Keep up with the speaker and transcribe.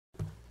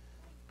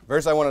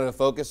Verse I wanted to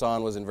focus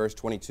on was in verse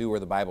 22 where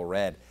the Bible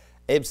read,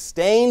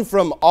 abstain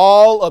from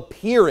all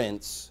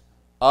appearance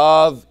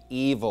of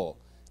evil.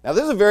 Now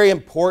this is a very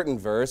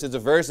important verse. It's a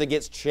verse that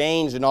gets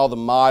changed in all the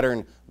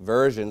modern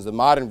versions. The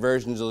modern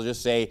versions will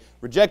just say,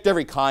 reject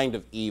every kind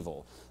of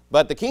evil.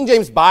 But the King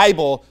James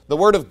Bible, the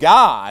Word of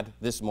God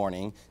this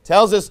morning,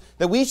 tells us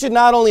that we should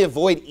not only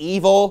avoid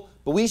evil,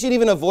 but we should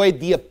even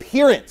avoid the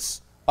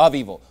appearance of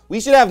evil.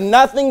 We should have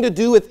nothing to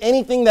do with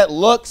anything that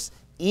looks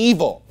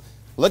evil.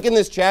 Look in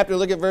this chapter,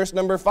 look at verse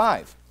number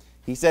 5.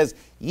 He says,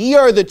 ye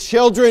are the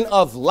children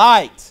of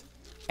light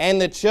and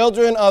the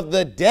children of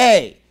the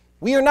day.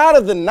 We are not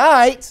of the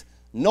night,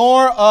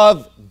 nor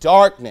of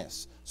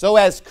darkness. So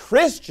as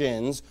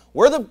Christians,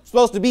 we're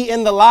supposed to be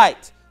in the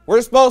light.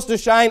 We're supposed to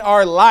shine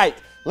our light.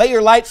 Let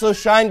your light so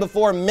shine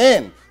before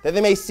men, that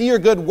they may see your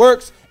good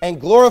works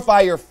and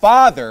glorify your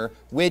Father,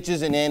 which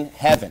is in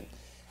heaven.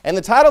 And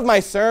the title of my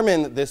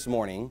sermon this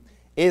morning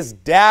is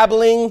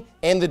Dabbling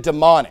in the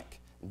Demonic.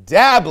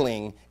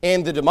 Dabbling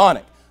in the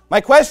demonic.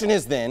 My question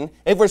is then,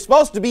 if we're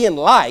supposed to be in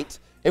light,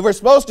 if we're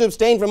supposed to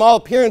abstain from all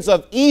appearance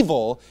of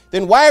evil,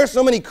 then why are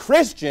so many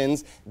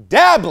Christians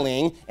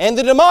dabbling in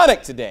the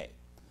demonic today?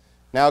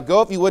 Now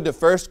go, if you would, to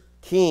 1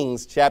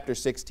 Kings chapter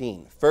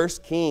 16. 1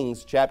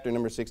 Kings chapter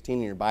number 16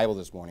 in your Bible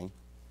this morning.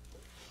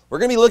 We're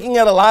going to be looking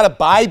at a lot of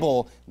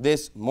Bible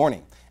this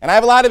morning. And I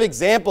have a lot of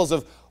examples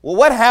of, well,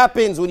 what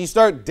happens when you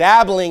start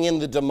dabbling in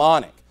the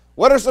demonic?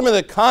 What are some of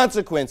the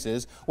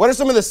consequences? What are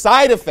some of the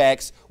side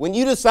effects when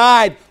you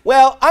decide,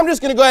 well, I'm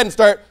just going to go ahead and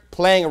start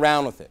playing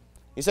around with it?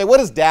 You say, what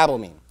does dabble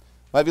mean?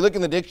 Well, if you look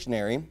in the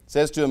dictionary, it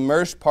says to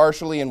immerse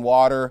partially in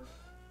water.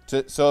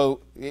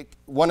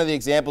 One of the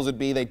examples would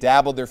be they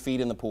dabbled their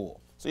feet in the pool.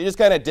 So you just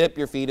kind of dip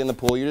your feet in the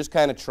pool. You're just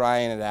kind of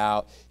trying it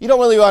out. You don't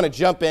really want to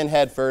jump in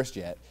head first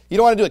yet. You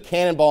don't want to do a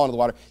cannonball into the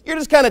water. You're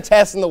just kind of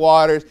testing the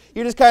waters.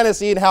 You're just kind of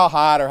seeing how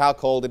hot or how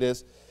cold it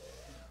is.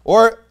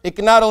 Or it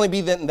can not only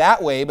be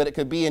that way, but it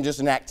could be in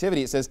just an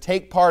activity. It says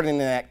take part in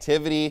an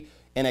activity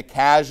in a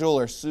casual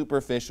or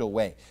superficial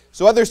way.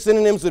 So other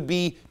synonyms would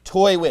be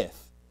toy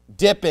with,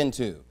 dip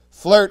into,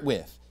 flirt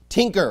with,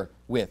 tinker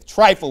with,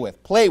 trifle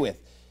with, play with.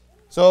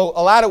 So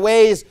a lot of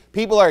ways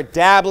people are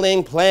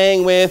dabbling,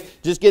 playing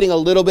with, just getting a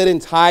little bit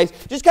enticed,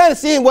 just kind of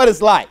seeing what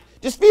it's like,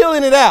 just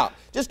feeling it out,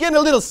 just getting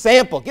a little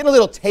sample, getting a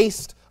little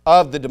taste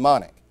of the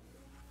demonic.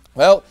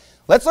 Well,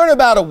 let's learn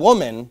about a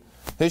woman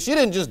who she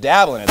didn't just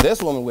dabble in it.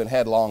 This woman went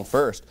headlong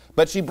first,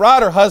 but she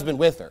brought her husband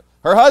with her.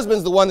 Her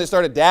husband's the one that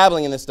started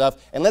dabbling in this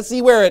stuff, and let's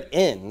see where it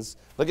ends.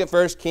 Look at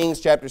 1 Kings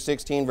chapter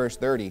 16, verse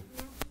 30.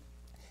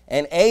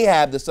 And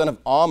Ahab, the son of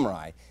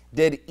Omri,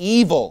 did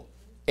evil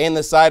in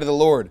the sight of the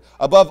Lord,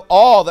 above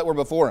all that were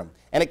before him.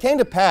 And it came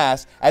to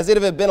pass, as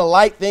it had been a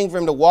light thing for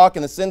him to walk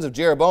in the sins of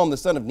Jeroboam, the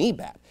son of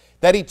Nebat,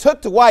 that he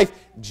took to wife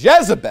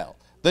Jezebel,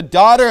 the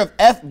daughter of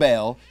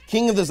Ethbaal,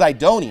 king of the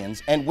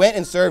Zidonians, and went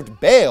and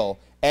served Baal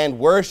and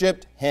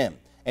worshipped him.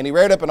 And he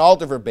reared up an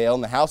altar for Baal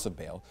in the house of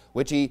Baal,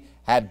 which he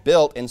had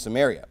built in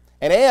Samaria.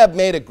 And Ahab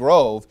made a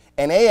grove,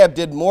 and Ahab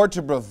did more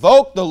to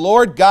provoke the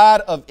Lord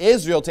God of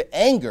Israel to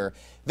anger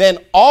than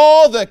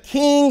all the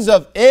kings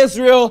of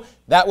Israel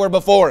that were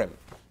before him.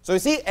 So you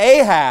see,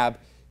 Ahab,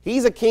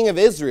 he's a king of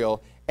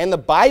Israel, and the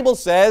Bible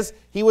says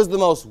he was the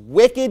most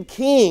wicked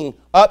king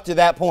up to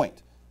that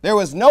point. There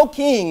was no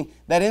king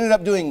that ended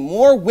up doing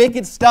more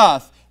wicked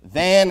stuff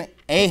than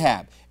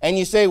Ahab. And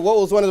you say, what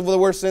was one of the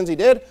worst sins he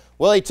did?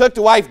 Well, he took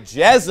to wife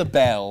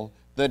Jezebel,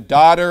 the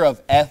daughter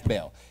of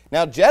Ethbaal.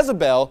 Now,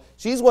 Jezebel,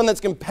 she's one that's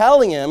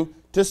compelling him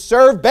to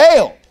serve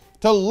Baal,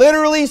 to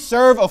literally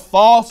serve a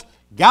false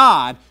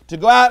god, to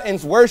go out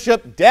and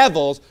worship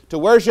devils, to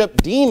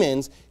worship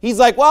demons. He's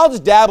like, well, I'll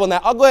just dabble in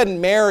that. I'll go ahead and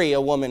marry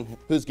a woman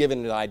who's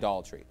given to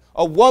idolatry,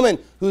 a woman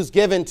who's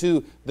given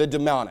to the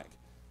demonic.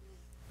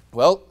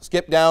 Well,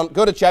 skip down.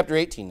 Go to chapter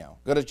 18 now.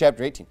 Go to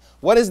chapter 18.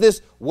 What does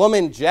this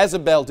woman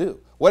Jezebel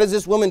do? What is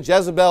this woman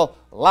Jezebel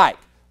like?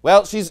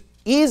 Well, she's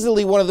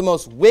easily one of the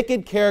most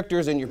wicked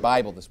characters in your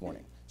Bible this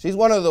morning. She's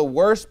one of the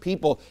worst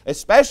people,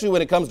 especially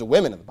when it comes to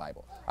women in the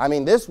Bible. I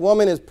mean, this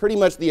woman is pretty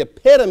much the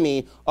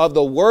epitome of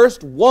the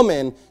worst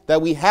woman that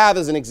we have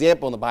as an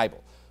example in the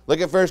Bible.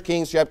 Look at 1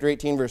 Kings chapter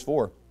 18, verse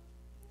 4.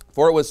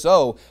 For it was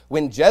so,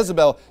 when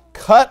Jezebel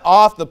cut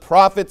off the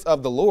prophets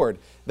of the Lord,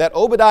 that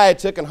Obadiah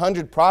took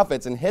 100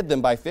 prophets and hid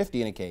them by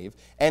 50 in a cave,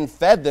 and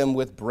fed them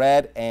with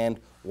bread and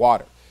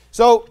water.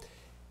 So,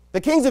 the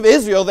kings of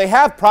Israel, they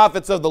have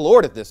prophets of the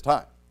Lord at this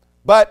time.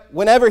 But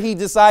whenever he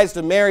decides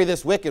to marry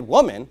this wicked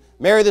woman,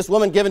 marry this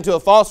woman given to a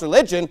false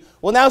religion,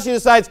 well, now she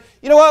decides,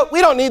 you know what,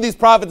 we don't need these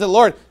prophets of the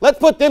Lord. Let's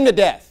put them to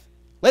death.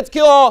 Let's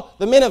kill all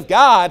the men of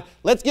God.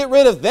 Let's get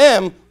rid of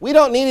them. We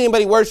don't need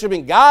anybody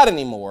worshiping God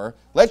anymore.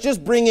 Let's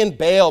just bring in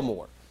Baal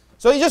more.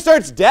 So he just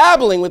starts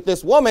dabbling with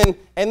this woman,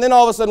 and then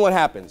all of a sudden what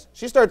happens?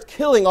 She starts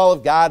killing all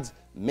of God's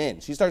men.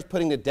 She starts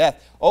putting to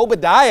death.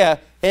 Obadiah,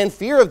 in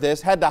fear of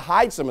this, had to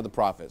hide some of the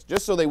prophets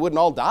just so they wouldn't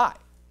all die.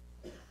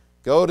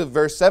 Go to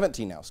verse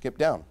 17 now. Skip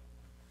down.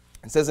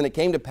 It says, and it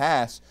came to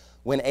pass,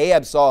 when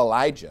Ahab saw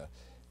Elijah,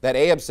 that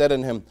Ahab said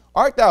unto him,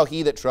 art thou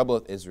he that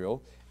troubleth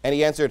Israel? And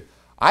he answered,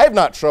 I have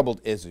not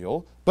troubled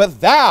Israel,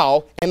 but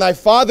thou and thy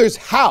father's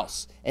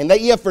house, and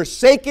that ye have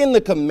forsaken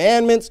the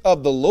commandments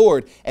of the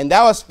Lord, and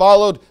thou hast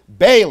followed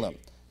Balaam.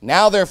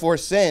 Now therefore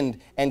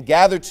send, and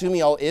gather to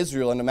me all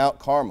Israel unto Mount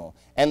Carmel,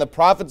 and the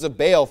prophets of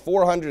Baal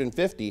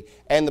 450,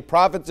 and the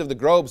prophets of the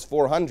groves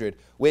 400,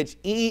 which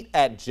eat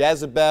at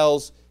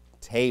Jezebel's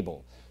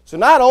table. So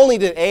not only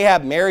did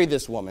Ahab marry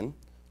this woman,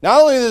 not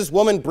only is this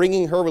woman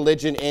bringing her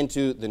religion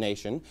into the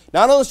nation,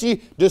 not only is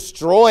she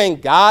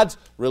destroying God's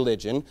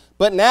religion,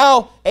 but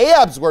now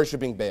Ahab's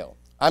worshiping Baal.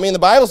 I mean, the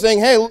Bible's saying,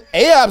 hey,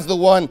 Ahab's the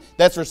one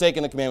that's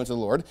forsaken the commandments of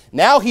the Lord.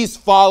 Now he's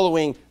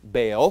following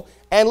Baal.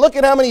 And look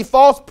at how many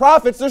false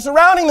prophets they're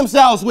surrounding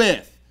themselves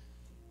with.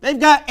 They've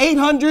got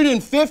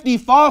 850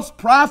 false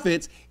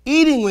prophets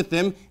eating with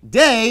them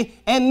day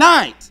and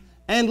night.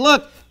 And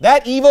look,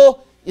 that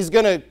evil is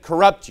going to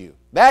corrupt you.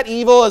 That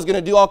evil is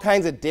going to do all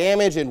kinds of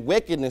damage and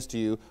wickedness to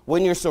you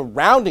when you're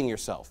surrounding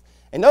yourself.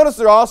 And notice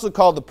they're also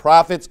called the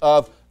prophets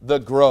of the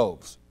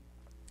groves.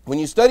 When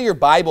you study your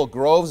Bible,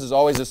 groves is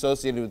always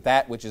associated with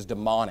that which is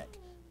demonic,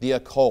 the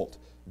occult,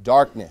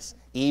 darkness,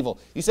 evil.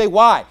 You say,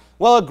 why?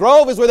 Well, a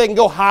grove is where they can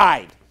go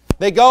hide.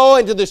 They go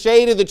into the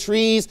shade of the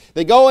trees.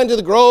 They go into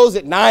the groves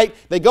at night.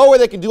 They go where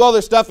they can do all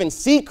their stuff in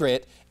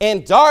secret.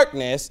 And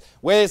darkness,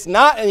 where there's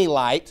not any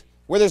light,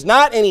 where there's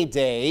not any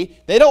day.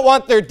 They don't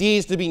want their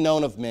deeds to be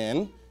known of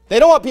men. They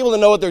don't want people to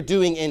know what they're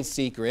doing in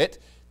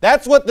secret.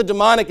 That's what the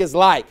demonic is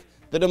like.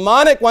 The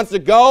demonic wants to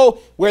go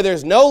where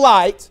there's no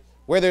light,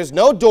 where there's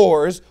no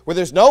doors, where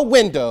there's no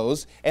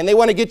windows, and they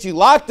want to get you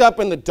locked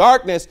up in the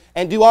darkness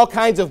and do all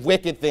kinds of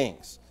wicked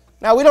things.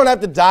 Now, we don't have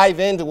to dive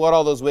into what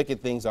all those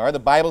wicked things are. The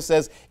Bible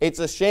says it's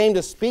a shame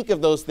to speak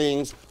of those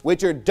things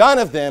which are done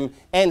of them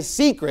in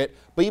secret,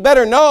 but you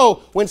better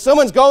know when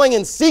someone's going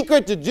in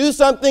secret to do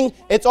something,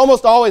 it's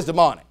almost always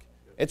demonic.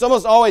 It's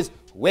almost always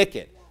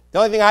wicked. The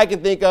only thing I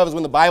can think of is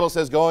when the Bible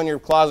says go in your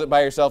closet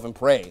by yourself and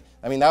pray.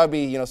 I mean, that would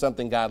be,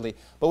 something godly.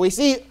 But we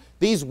see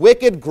these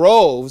wicked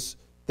groves.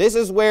 This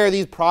is where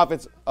these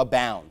prophets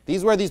abound.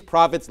 These are where these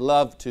prophets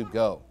love to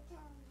go.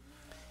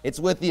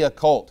 It's with the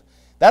occult.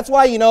 That's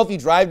why, if you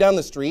drive down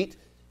the street,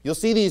 you'll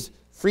see these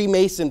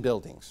Freemason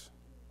buildings.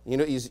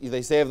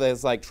 They say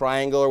it's like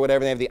triangle or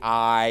whatever. They have the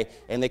eye,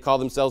 and they call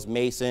themselves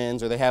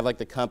Masons, or they have like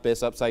the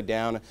compass upside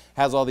down. It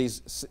has all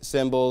these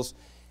symbols.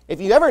 If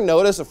you ever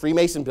notice a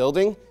Freemason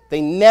building, they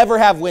never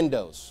have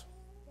windows.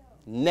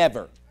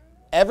 Never.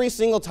 Every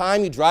single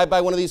time you drive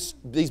by one of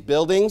these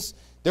buildings,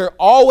 they're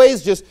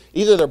always just,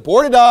 either they're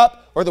boarded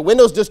up or the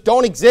windows just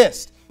don't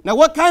exist. Now,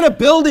 what kind of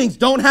buildings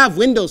don't have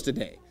windows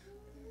today?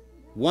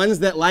 Ones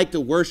that like to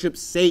worship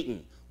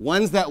Satan.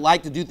 Ones that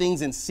like to do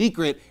things in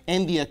secret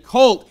and the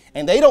occult,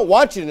 and they don't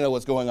want you to know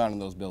what's going on in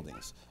those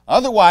buildings.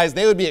 Otherwise,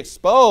 they would be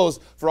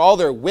exposed for all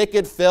their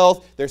wicked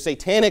filth, their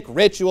satanic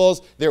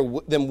rituals,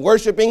 them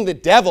worshiping the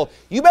devil.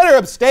 You better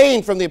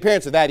abstain from the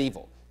appearance of that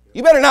evil.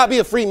 You better not be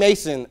a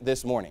Freemason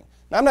this morning.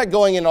 Now, I'm not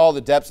going into all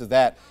the depths of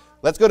that.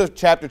 Let's go to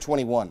chapter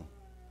 21.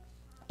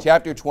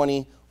 Chapter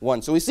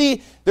 21. So we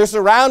see they're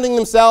surrounding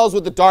themselves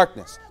with the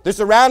darkness. They're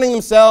surrounding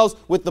themselves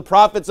with the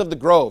prophets of the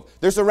grove.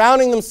 They're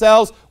surrounding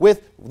themselves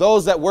with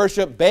those that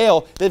worship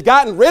Baal. They've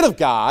gotten rid of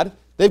God.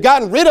 They've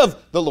gotten rid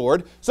of the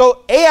Lord.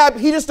 So Ahab,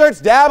 he just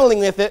starts dabbling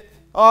with it.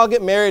 Oh, I'll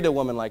get married to a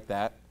woman like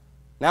that.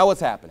 Now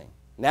what's happening?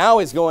 Now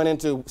he's going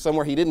into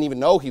somewhere he didn't even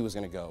know he was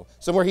going to go.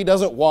 Somewhere he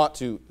doesn't want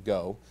to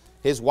go.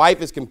 His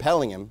wife is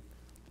compelling him.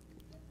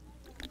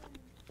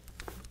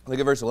 Look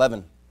at verse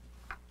 11.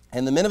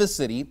 And the men of his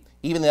city,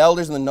 even the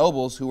elders and the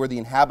nobles who were the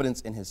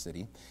inhabitants in his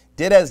city,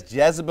 did as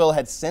Jezebel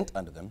had sent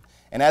unto them,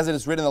 and as it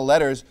is written in the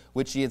letters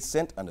which she had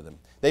sent unto them.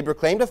 They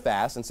proclaimed a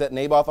fast and set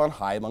Naboth on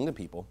high among the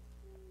people.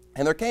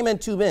 And there came in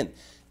 2 men,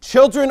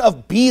 children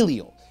of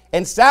Belial,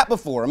 and sat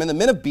before him. And the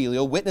men of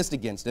Belial witnessed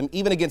against him,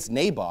 even against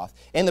Naboth,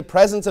 in the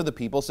presence of the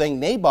people, saying,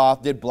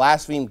 Naboth did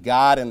blaspheme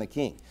God and the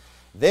king.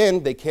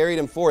 Then they carried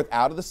him forth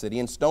out of the city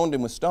and stoned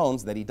him with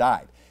stones that he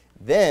died.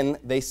 Then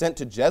they sent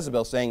to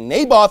Jezebel, saying,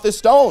 Naboth is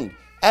stoned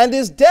and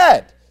is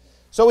dead.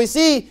 So we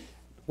see,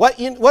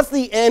 what's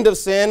the end of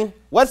sin?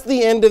 What's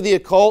the end of the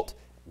occult?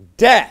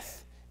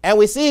 Death. And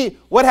we see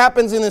what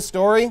happens in this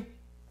story.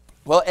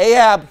 Well,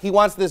 Ahab, he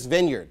wants this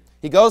vineyard.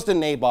 He goes to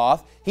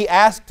Naboth. He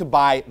asks to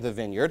buy the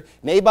vineyard.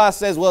 Naboth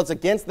says, well, it's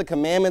against the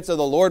commandments of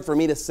the Lord for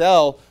me to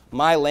sell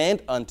my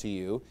land unto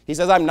you. He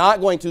says, I'm not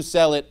going to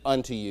sell it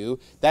unto you.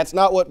 That's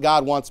not what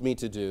God wants me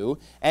to do.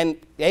 And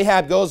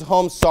Ahab goes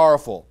home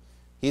sorrowful.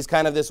 He's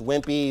kind of this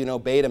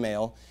wimpy, beta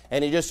male.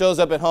 And he just shows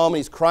up at home and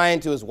he's crying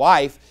to his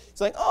wife.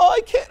 He's like, oh,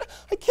 I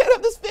can't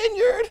have this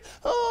vineyard.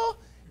 Oh.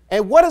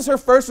 And what is her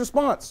first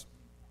response?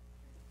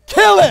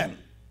 Kill him.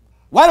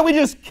 Why don't we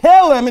just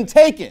kill him and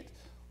take it?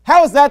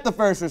 How is that the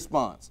first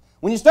response?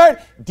 When you start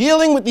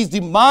dealing with these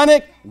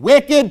demonic,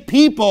 wicked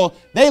people,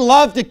 they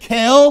love to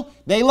kill.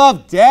 They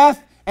love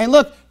death. And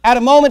look, at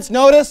a moment's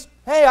notice,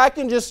 hey, I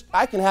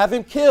can have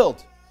him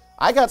killed.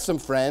 I got some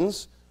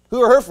friends.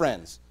 Who are her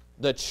friends?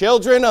 The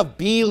children of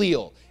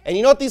Belial. And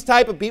you know what these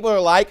type of people are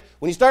like?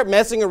 When you start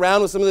messing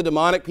around with some of the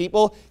demonic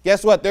people,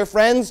 guess what? Their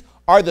friends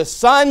are the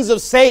sons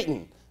of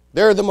Satan.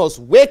 They're the most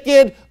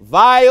wicked,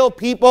 vile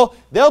people.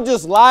 They'll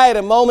just lie at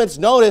a moment's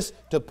notice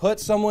to put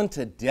someone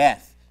to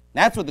death.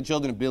 That's what the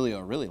children of Belial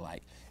are really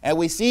like. And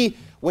we see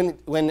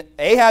when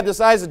Ahab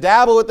decides to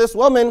dabble with this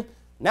woman,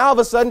 now all of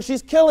a sudden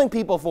she's killing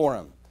people for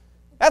him.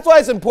 That's why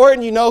it's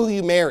important you know who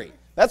you marry.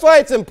 That's why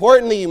it's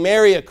important that you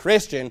marry a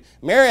Christian,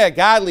 marry a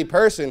godly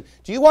person.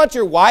 Do you want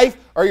your wife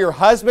or your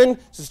husband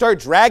to start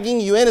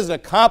dragging you in as an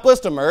accomplice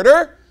to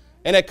murder?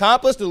 An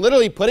accomplice to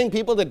literally putting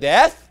people to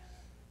death?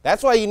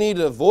 That's why you need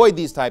to avoid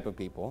these type of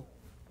people.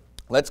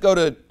 Let's go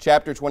to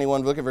chapter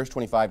 21. Look at verse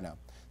 25 now.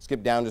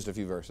 Skip down just a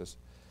few verses.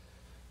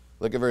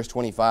 Look at verse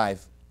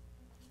 25.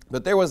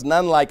 But there was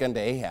none like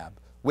unto Ahab,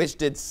 which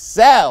did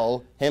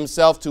sell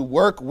himself to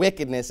work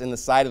wickedness in the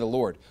sight of the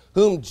Lord,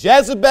 whom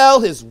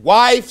Jezebel his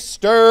wife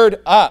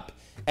stirred up.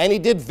 And he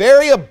did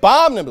very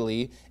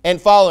abominably in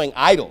following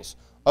idols,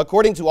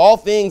 according to all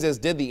things as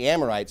did the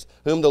Amorites,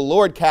 whom the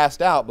Lord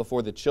cast out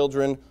before the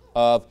children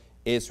of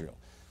Israel.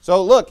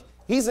 So look,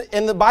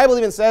 and the Bible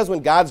even says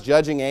when God's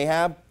judging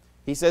Ahab,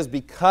 he says,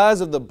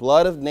 because of the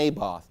blood of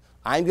Naboth,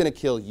 I'm going to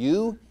kill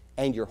you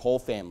and your whole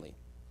family.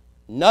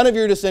 None of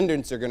your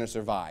descendants are going to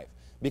survive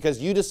because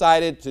you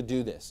decided to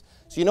do this.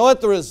 So you know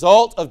what the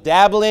result of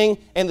dabbling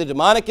in the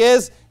demonic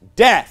is?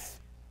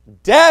 Death.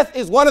 Death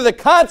is one of the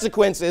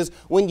consequences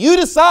when you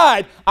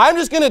decide, I'm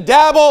just going to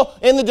dabble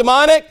in the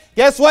demonic.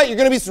 Guess what? You're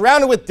going to be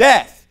surrounded with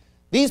death.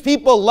 These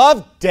people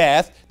love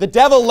death. The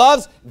devil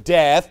loves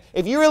death.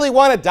 If you really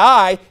want to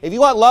die, if you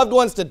want loved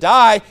ones to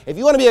die, if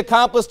you want to be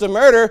accomplice to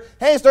murder,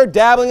 hey, start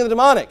dabbling in the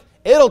demonic.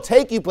 It'll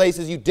take you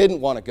places you didn't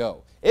want to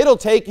go. It'll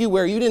take you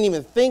where you didn't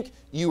even think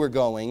you were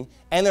going.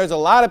 And there's a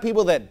lot of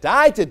people that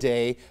die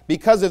today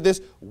because of this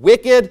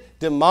wicked,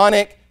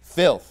 demonic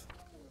filth.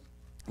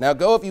 Now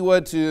go, if you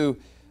would, to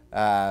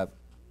 2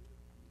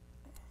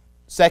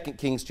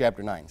 Kings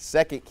chapter 9.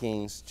 2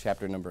 Kings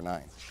chapter number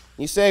 9.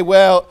 You say,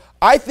 well,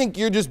 I think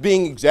you're just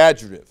being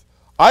exaggerative.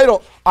 I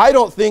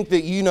don't think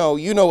that you know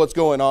what's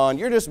going on.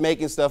 You're just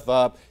making stuff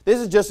up. This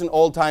is just an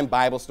old-time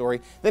Bible story.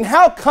 Then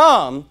how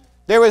come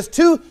there was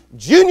 2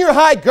 junior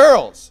high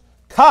girls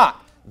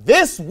caught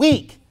this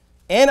week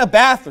in a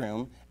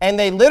bathroom, and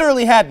they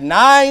literally had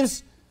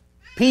knives,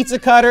 pizza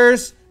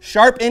cutters,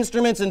 sharp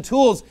instruments, and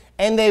tools,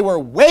 and they were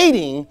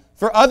waiting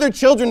for other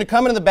children to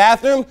come into the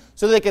bathroom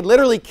so they could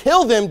literally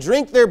kill them,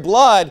 drink their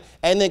blood,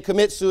 and then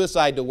commit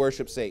suicide to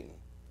worship Satan?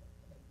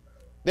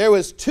 There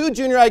was 2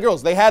 junior high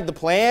girls. They had the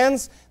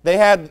plans. They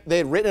had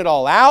written it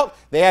all out.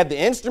 They had the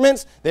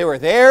instruments. They were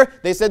there.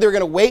 They said they were going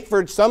to wait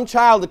for some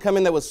child to come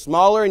in that was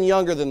smaller and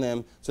younger than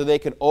them so they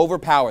could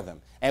overpower them.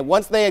 And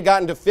once they had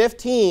gotten to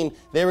 15,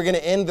 they were going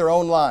to end their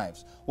own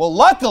lives. Well,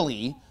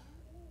 luckily,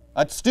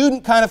 a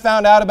student kind of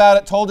found out about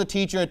it, told a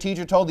teacher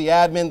told the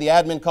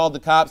admin called the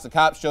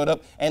cops showed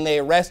up, and they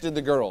arrested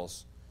the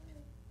girls.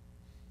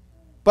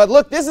 But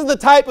look, this is the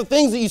type of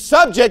things that you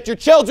subject your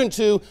children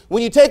to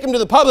when you take them to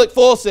the public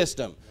full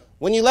system.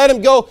 When you let them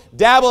go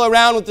dabble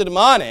around with the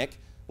demonic,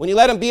 when you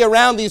let them be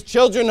around these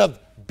children of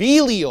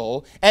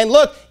Belial. And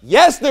look,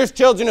 yes, there's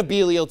children of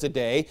Belial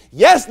today.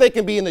 Yes, they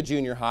can be in the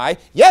junior high.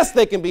 Yes,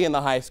 they can be in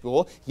the high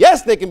school.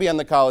 Yes, they can be on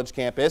the college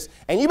campus.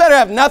 And you better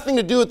have nothing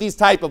to do with these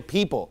type of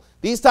people.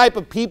 These type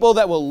of people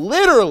that will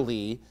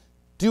literally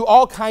do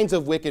all kinds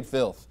of wicked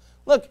filth.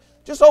 Look,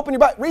 just open your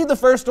Bible. Read the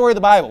first story of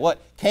the Bible.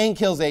 What? Cain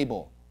kills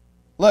Abel.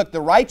 Look,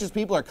 the righteous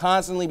people are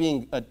constantly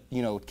being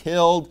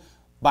killed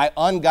by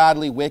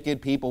ungodly,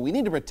 wicked people. We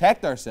need to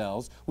protect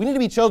ourselves. We need to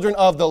be children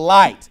of the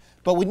light.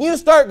 But when you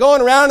start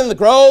going around in the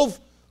grove,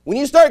 when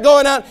you start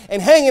going out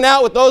and hanging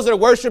out with those that are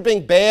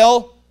worshiping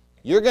Baal,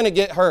 you're going to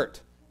get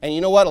hurt. And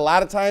you know what? A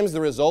lot of times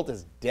the result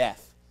is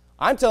death.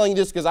 I'm telling you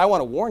this because I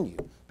want to warn you,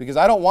 because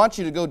I don't want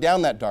you to go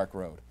down that dark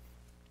road.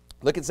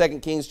 Look at 2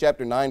 Kings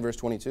chapter 9, verse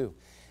 22.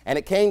 And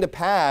it came to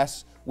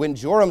pass when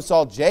Joram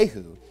saw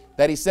Jehu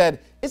that he said,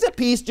 "Is it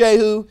peace,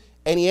 Jehu?"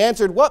 And he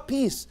answered, "What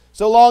peace?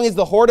 So long as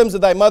the whoredoms of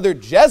thy mother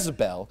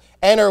Jezebel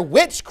and her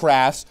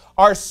witchcrafts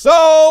are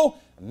so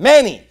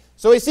many."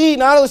 So we see,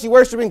 not only is she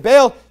worshiping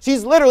Baal,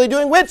 she's literally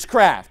doing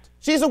witchcraft.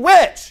 She's a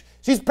witch.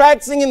 She's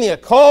practicing in the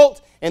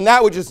occult and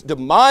that which is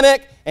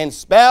demonic and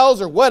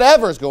spells or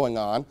whatever is going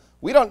on.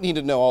 We don't need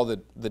to know all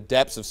the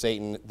depths of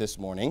Satan this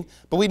morning,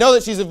 but we know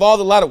that she's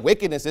involved in a lot of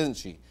wickedness, isn't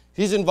she?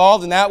 She's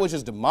involved in that which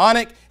is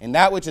demonic and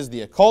that which is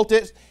the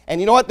occultist. And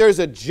you know what? There's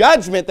a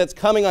judgment that's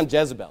coming on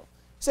Jezebel. You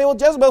say, well,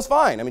 Jezebel's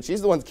fine. I mean,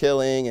 she's the one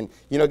killing and,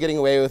 getting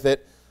away with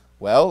it.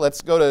 Well,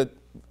 let's go to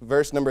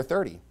verse number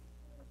 30.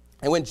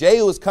 And when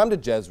Jehu was come to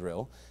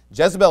Jezreel,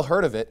 Jezebel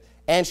heard of it,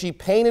 and she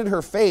painted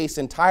her face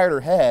and tied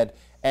her head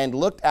and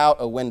looked out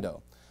a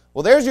window.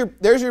 Well, there's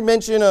your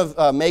mention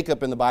of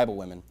makeup in the Bible,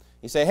 women.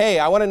 You say, hey,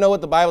 I want to know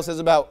what the Bible says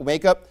about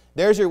makeup.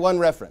 There's your one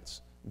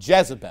reference,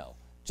 Jezebel.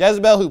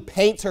 Jezebel who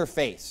paints her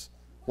face.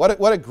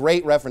 What a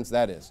great reference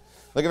that is.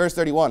 Look at verse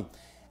 31.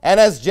 And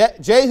as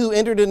Jehu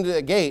entered into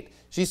the gate,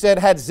 she said,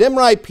 had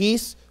Zimri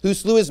peace, who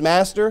slew his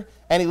master?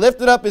 And he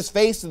lifted up his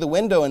face to the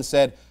window and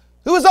said,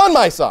 who is on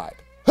my side?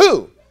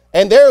 Who?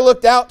 And there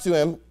looked out to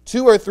him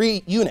 2 or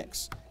 3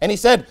 eunuchs. And he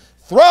said,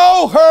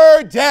 throw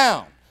her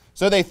down.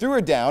 So they threw her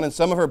down, and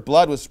some of her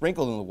blood was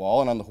sprinkled on the wall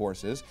and on the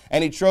horses,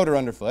 and he trode her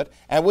underfoot.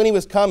 And when he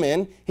was come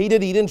in, he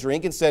did eat and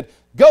drink, and said,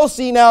 Go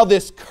see now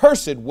this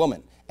cursed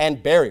woman,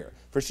 and bury her,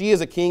 for she is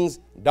a king's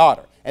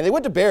daughter. And they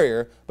went to bury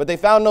her, but they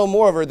found no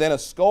more of her than a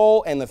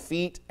skull and the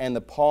feet and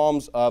the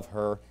palms of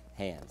her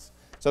hands.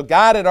 So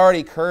God had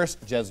already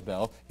cursed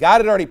Jezebel. God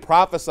had already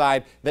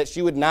prophesied that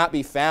she would not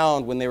be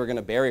found when they were going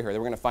to bury her. They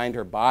were going to find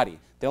her body.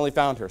 They only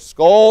found her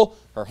skull,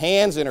 her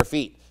hands, and her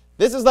feet.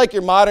 This is like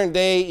your modern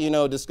day,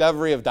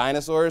 discovery of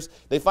dinosaurs.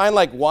 They find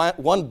like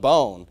one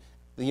bone,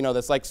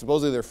 that's like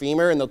supposedly their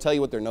femur, and they'll tell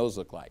you what their nose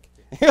looked like.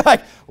 You're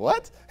like,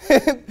 what?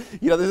 This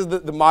is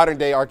the modern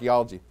day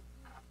archaeology.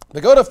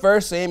 But go to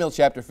 1 Samuel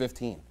chapter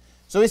 15.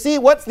 So we see,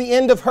 what's the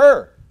end of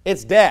her?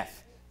 It's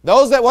death.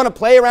 Those that want to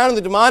play around in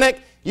the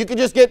demonic, you could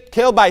just get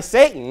killed by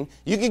Satan.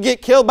 You could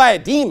get killed by a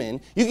demon.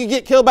 You could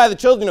get killed by the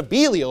children of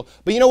Belial.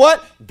 But you know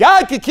what?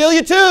 God could kill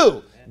you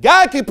too.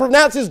 God could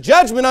pronounce his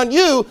judgment on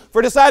you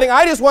for deciding,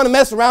 I just want to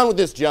mess around with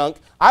this junk.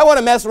 I want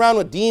to mess around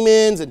with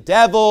demons and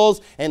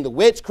devils and the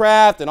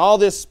witchcraft and all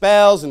this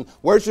spells and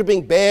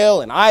worshiping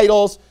Baal and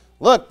idols.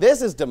 Look,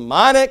 this is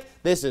demonic.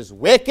 This is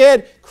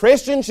wicked.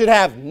 Christians should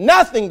have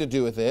nothing to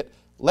do with it,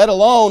 let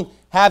alone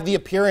have the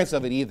appearance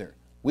of it either.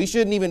 We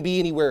shouldn't even be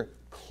anywhere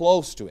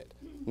close to it.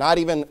 Not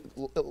even,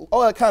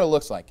 oh, it kind of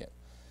looks like it.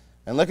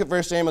 And look at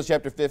 1 Samuel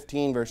chapter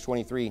 15, verse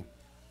 23.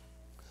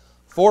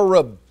 For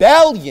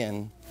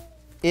rebellion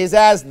is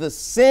as the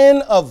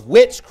sin of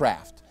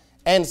witchcraft,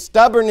 and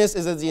stubbornness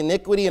is as the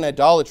iniquity and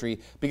idolatry,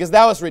 because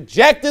thou hast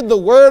rejected the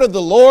word of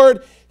the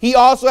Lord, he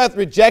also hath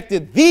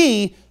rejected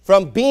thee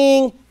from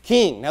being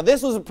king. Now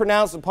this was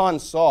pronounced upon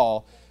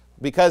Saul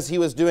because he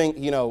was doing,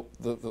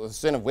 the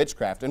sin of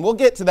witchcraft. And we'll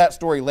get to that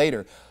story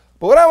later.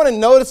 But what I want to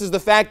notice is the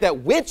fact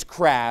that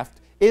witchcraft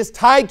is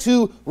tied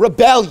to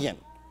rebellion.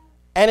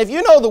 And if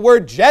you know the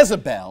word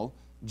Jezebel,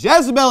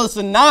 Jezebel is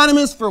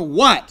synonymous for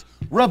what?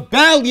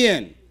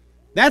 Rebellion.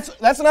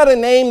 That's not a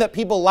name that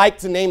people like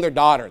to name their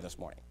daughter this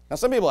morning. Now,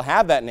 some people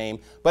have that name,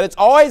 but it's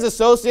always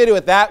associated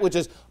with that which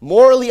is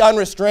morally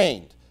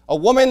unrestrained. A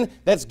woman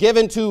that's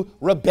given to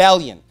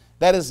rebellion,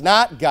 that is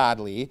not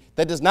godly,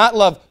 that does not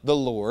love the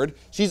Lord.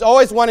 She's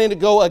always wanting to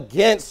go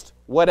against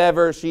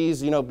whatever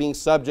she's, being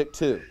subject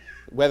to.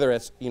 Whether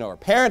it's, her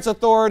parents'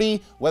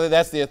 authority, whether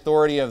that's the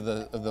authority of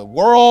the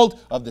world,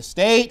 of the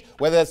state,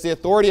 whether that's the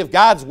authority of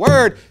God's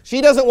word,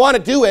 she doesn't want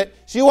to do it.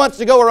 She wants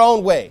to go her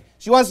own way.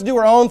 She wants to do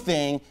her own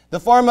thing. The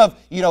form of,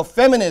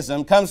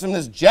 feminism comes from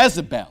this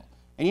Jezebel.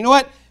 And you know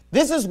what?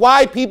 This is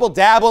why people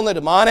dabble in the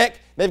demonic.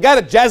 They've got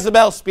a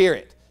Jezebel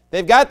spirit.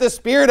 They've got the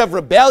spirit of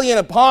rebellion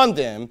upon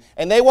them,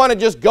 and they want to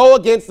just go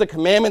against the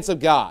commandments of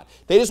God.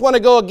 They just want to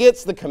go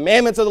against the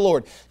commandments of the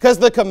Lord, because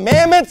the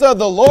commandments of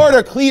the Lord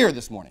are clear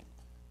this morning.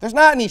 There's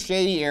not any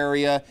shady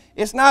area.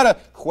 It's not a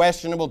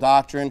questionable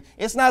doctrine.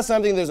 It's not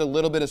something there's a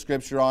little bit of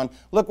scripture on.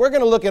 Look, we're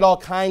going to look at all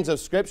kinds of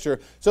scripture.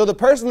 So the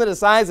person that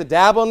decides to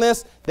dabble in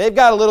this, they've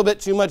got a little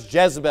bit too much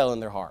Jezebel in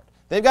their heart.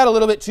 They've got a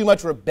little bit too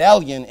much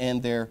rebellion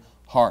in their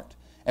heart.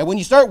 And when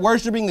you start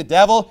worshiping the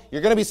devil,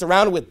 you're going to be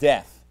surrounded with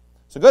death.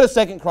 So go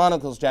to 2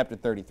 Chronicles chapter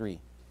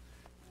 33.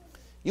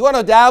 You want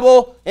to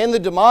dabble in the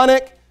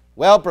demonic?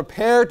 Well,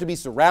 prepare to be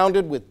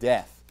surrounded with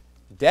death.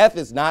 Death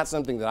is not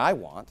something that I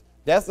want.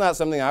 That's not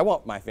something I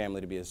want my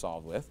family to be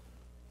involved with.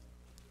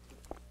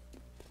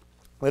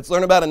 Let's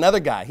learn about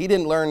another guy. He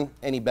didn't learn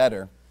any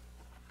better.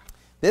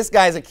 This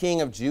guy's a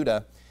king of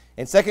Judah.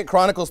 In 2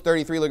 Chronicles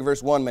 33, look at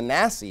verse 1,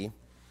 Manasseh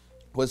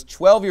was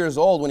 12 years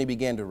old when he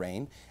began to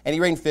reign, and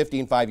he reigned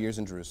 5 years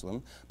in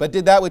Jerusalem, but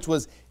did that which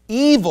was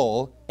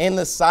evil in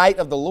the sight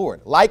of the Lord,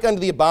 like unto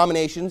the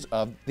abominations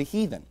of the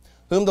heathen,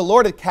 whom the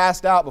Lord had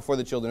cast out before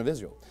the children of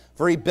Israel.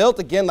 For he built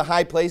again the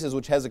high places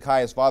which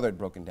Hezekiah his father had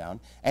broken down,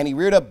 and he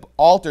reared up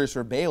altars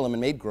for Baalim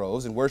and made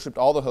groves, and worshipped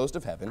all the host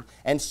of heaven,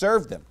 and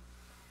served them.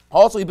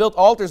 Also he built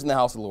altars in the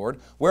house of the Lord,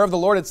 whereof the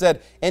Lord had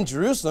said, In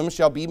Jerusalem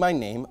shall be my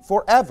name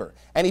forever.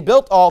 And he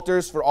built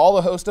altars for all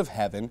the host of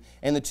heaven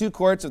in the two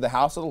courts of the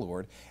house of the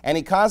Lord, and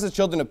he caused his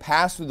children to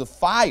pass through the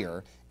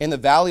fire in the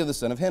valley of the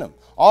son of Hinnom.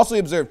 Also he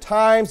observed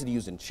times, and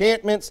used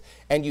enchantments,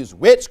 and used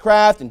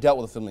witchcraft, and dealt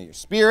with a familiar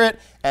spirit,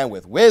 and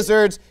with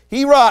wizards.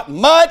 He wrought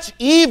much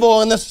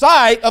evil in the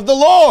sight of the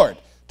Lord,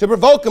 to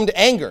provoke him to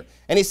anger.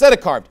 And he set a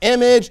carved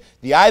image,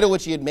 the idol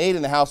which he had made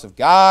in the house of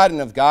God, and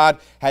of God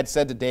had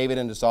said to David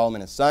and to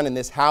Solomon his son, In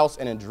this house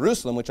and in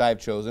Jerusalem, which I have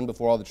chosen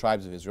before all the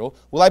tribes of Israel,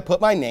 will I put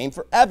my name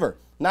forever.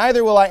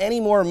 Neither will I any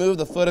more remove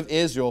the foot of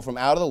Israel from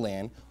out of the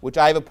land, which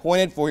I have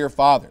appointed for your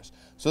fathers,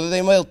 so that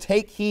they will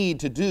take heed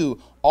to do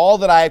all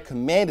that I have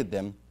commanded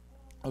them,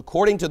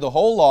 according to the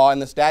whole law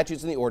and the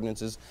statutes and the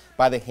ordinances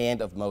by the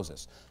hand of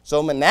Moses.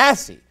 So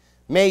Manasseh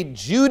made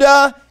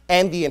Judah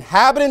and the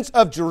inhabitants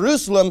of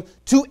Jerusalem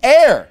to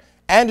err,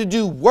 and to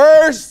do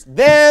worse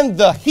than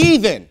the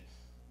heathen,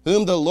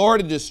 whom the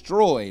Lord had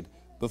destroyed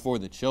before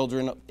the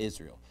children of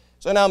Israel.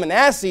 So now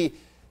Manasseh,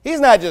 he's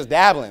not just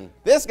dabbling.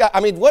 This guy,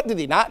 what did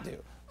he not do?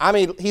 I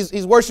mean,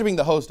 he's worshiping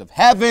the host of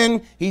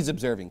heaven. He's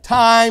observing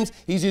times.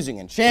 He's using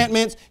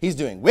enchantments. He's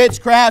doing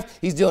witchcraft.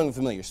 He's dealing with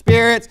familiar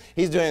spirits.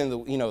 He's doing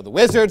the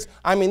wizards.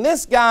 I mean,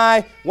 this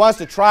guy wants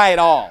to try it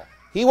all.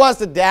 He wants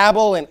to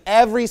dabble in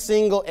every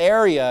single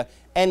area.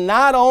 And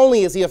not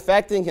only is he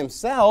affecting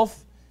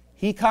himself,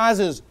 he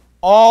causes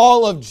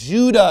all of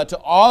Judah to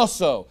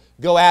also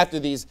go after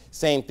these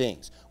same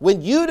things.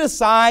 When you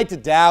decide to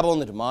dabble in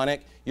the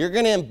demonic, you're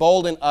going to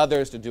embolden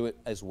others to do it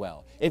as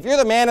well. If you're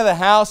the man of the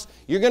house,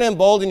 you're going to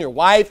embolden your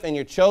wife and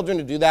your children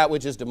to do that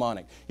which is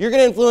demonic. You're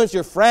going to influence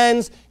your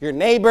friends, your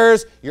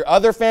neighbors, your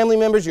other family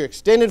members, your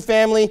extended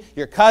family,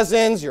 your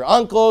cousins, your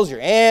uncles, your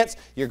aunts,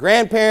 your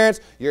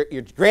grandparents, your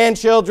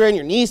grandchildren,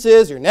 your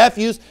nieces, your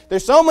nephews.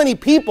 There's so many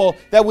people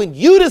that when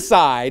you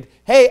decide,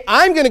 hey,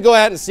 I'm going to go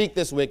out and seek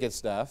this wicked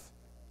stuff,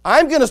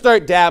 I'm going to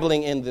start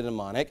dabbling in the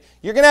demonic,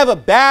 you're going to have a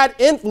bad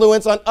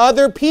influence on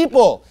other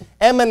people.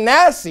 And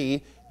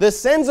Manasseh, the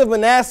sins of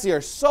Manasseh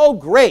are so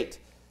great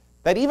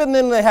that even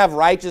then they have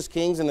righteous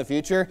kings in the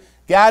future,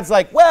 God's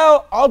like,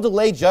 well, I'll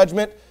delay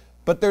judgment,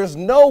 but there's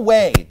no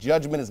way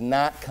judgment is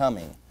not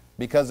coming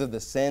because of the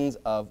sins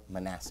of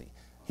Manasseh.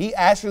 He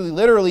actually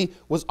literally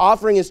was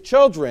offering his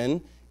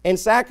children in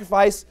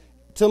sacrifice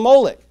to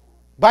Moloch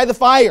by the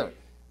fire.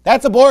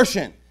 That's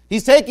abortion.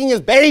 He's taking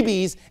his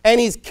babies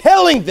and he's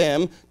killing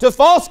them to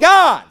false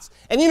gods.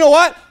 And you know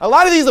what? A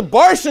lot of these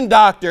abortion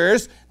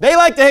doctors, they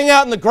like to hang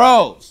out in the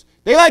groves.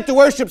 They like to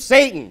worship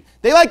Satan.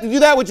 They like to do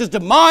that which is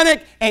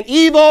demonic and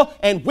evil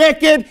and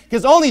wicked,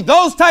 because only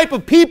those type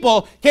of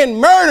people can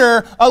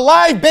murder a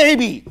live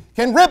baby,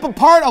 can rip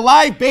apart a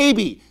live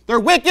baby. They're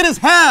wicked as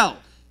hell.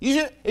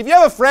 If you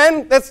have a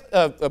friend that's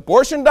an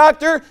abortion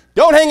doctor,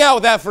 don't hang out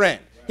with that friend.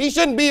 He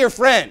shouldn't be your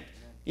friend.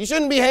 You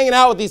shouldn't be hanging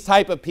out with these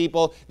type of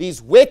people,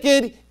 these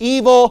wicked,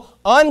 evil,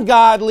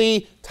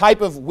 ungodly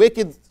type of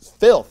wicked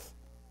filth.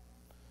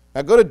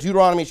 Now go to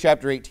Deuteronomy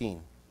chapter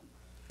 18.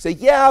 Say,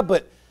 yeah,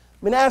 but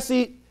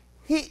Manasseh,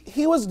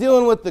 he was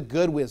dealing with the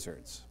good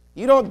wizards.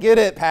 You don't get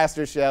it,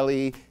 Pastor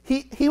Shelley.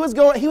 He was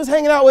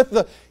hanging out with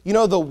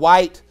the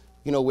white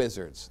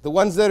wizards, the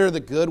ones that are the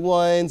good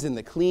ones and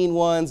the clean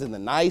ones and the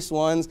nice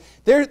ones.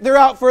 They're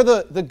out for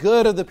the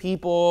good of the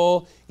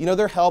people.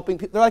 They're helping.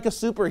 They're like a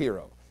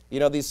superhero.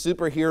 These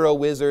superhero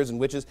wizards and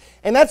witches,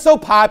 and that's so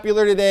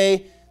popular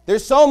today.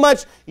 There's so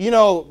much,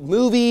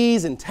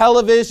 movies and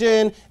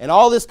television and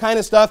all this kind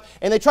of stuff,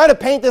 and they try to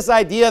paint this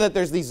idea that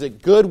there's these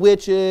good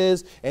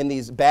witches and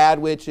these bad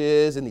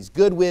witches and these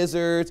good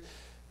wizards.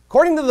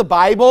 According to the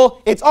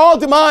Bible, it's all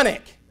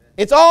demonic.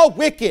 It's all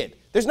wicked.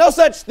 There's no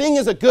such thing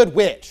as a good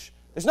witch.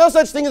 There's no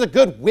such thing as a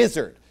good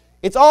wizard.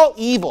 It's all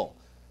evil.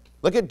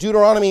 Look at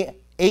Deuteronomy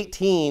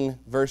 18,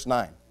 verse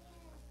 9.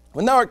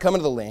 When thou art come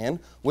into the land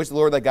which the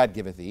Lord thy God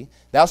giveth thee,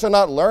 thou shalt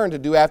not learn to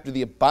do after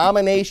the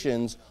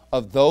abominations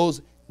of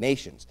those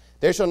nations.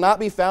 There shall not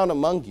be found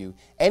among you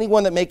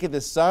anyone that maketh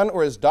his son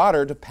or his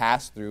daughter to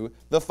pass through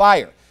the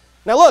fire.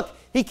 Now look,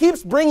 he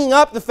keeps bringing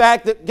up the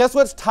fact that, guess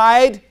what's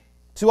tied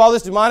to all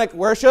this demonic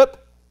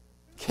worship?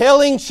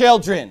 Killing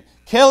children,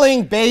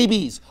 killing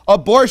babies,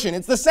 abortion.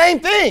 It's the same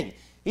thing.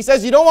 He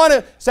says, you don't want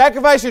to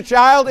sacrifice your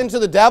child into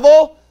the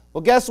devil?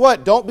 Well, guess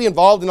what? Don't be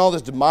involved in all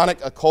this demonic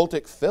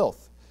occultic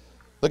filth.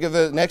 Look at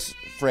the next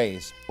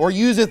phrase. Or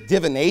useth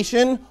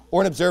divination,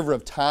 or an observer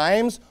of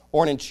times,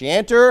 or an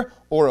enchanter,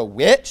 or a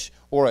witch,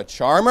 or a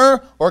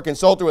charmer, or a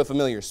consulter with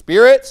familiar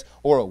spirits,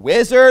 or a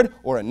wizard,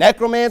 or a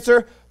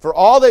necromancer. For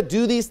all that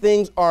do these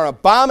things are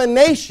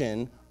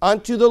abomination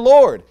unto the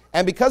Lord.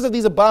 And because of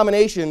these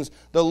abominations,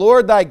 the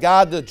Lord thy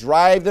God doth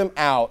drive them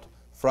out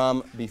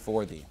from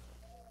before thee.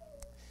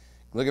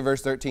 Look at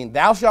verse 13.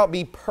 Thou shalt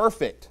be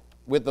perfect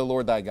with the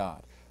Lord thy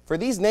God. For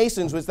these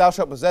nations which thou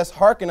shalt possess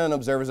hearken unto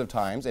observers of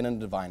times and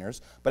unto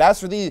diviners. But as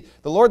for thee,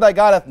 the Lord thy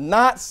God hath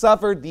not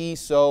suffered thee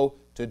so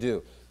to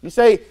do. You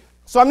say,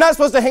 so I'm not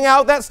supposed to hang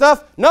out with that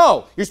stuff?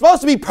 No, you're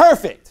supposed to be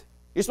perfect.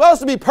 You're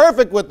supposed to be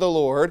perfect with the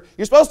Lord.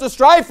 You're supposed to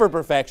strive for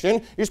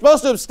perfection. You're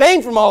supposed to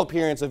abstain from all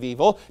appearance of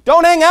evil.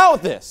 Don't hang out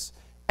with this.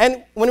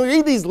 And when we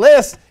read these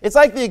lists, it's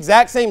like the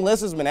exact same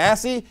list as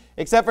Manasseh,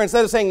 except for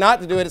instead of saying not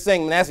to do it, it's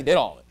saying Manasseh did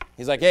all of it.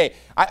 He's like, hey,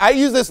 I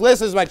use this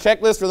list as my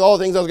checklist for all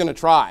the things I was going to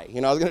try. I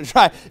was going to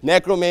try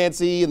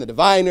necromancy and the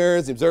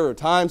diviners, the observer of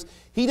times.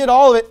 He did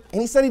all of it,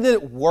 and he said he did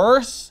it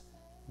worse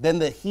than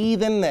the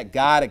heathen that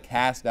God had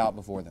cast out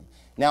before them.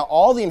 Now,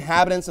 all the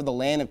inhabitants of the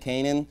land of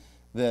Canaan,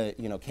 the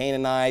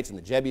Canaanites and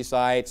the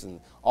Jebusites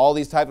and all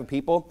these type of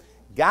people,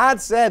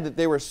 God said that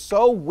they were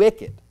so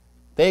wicked,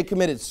 they had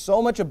committed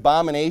so much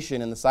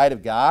abomination in the sight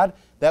of God,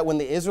 that when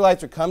the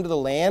Israelites would come to the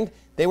land,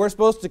 they were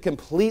supposed to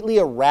completely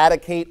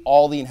eradicate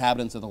all the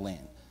inhabitants of the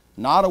land.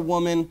 Not a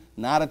woman,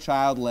 not a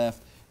child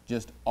left,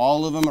 just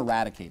all of them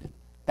eradicated.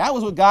 That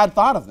was what God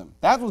thought of them.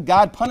 That's what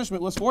God's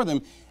punishment was for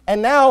them.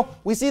 And now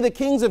we see the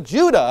kings of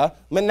Judah,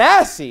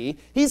 Manasseh,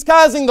 he's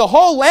causing the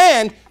whole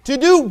land to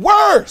do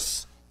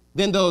worse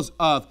than those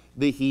of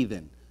the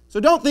heathen. So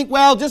don't think,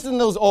 well, just in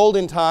those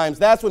olden times,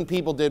 that's when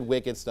people did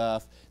wicked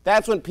stuff.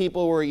 That's when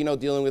people were,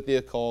 dealing with the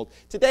occult.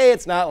 Today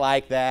it's not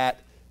like that.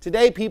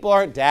 Today, people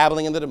aren't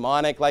dabbling in the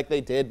demonic like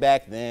they did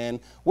back then.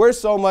 We're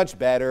so much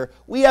better.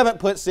 We haven't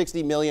put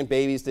 60 million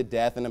babies to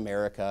death in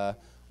America.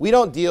 We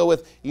don't deal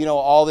with,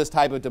 all this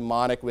type of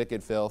demonic,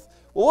 wicked filth.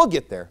 Well, we'll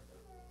get there.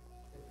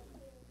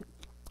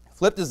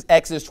 Flip to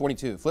Exodus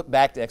 22. Flip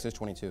back to Exodus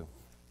 22.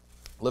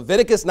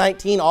 Leviticus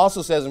 19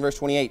 also says in verse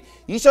 28,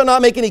 "You shall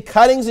not make any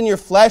cuttings in your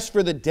flesh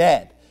for the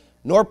dead,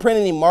 nor print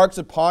any marks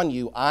upon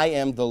you. I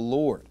am the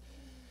Lord."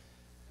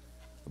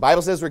 The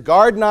Bible says,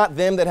 "Regard not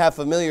them that have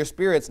familiar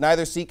spirits,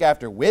 neither seek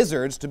after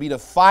wizards to be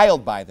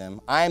defiled by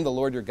them. I am the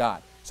Lord your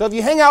God." So if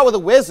you hang out with a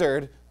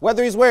wizard,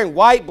 whether he's wearing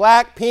white,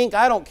 black, pink,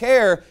 I don't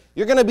care,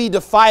 you're going to be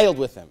defiled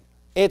with him.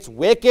 It's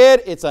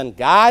wicked. It's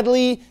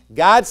ungodly.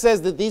 God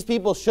says that these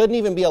people shouldn't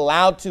even be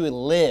allowed to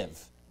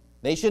live.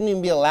 They shouldn't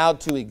even be allowed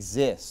to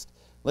exist.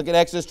 Look at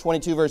Exodus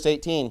 22, verse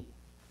 18.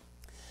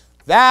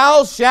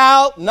 "Thou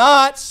shalt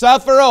not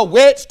suffer a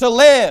witch to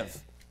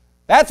live."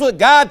 That's what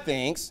God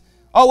thinks.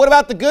 Oh, what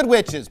about the good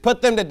witches?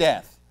 Put them to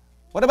death.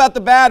 What about the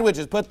bad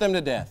witches? Put them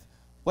to death.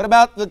 What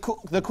about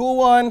the cool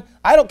one?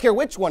 I don't care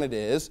which one it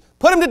is.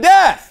 Put them to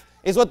death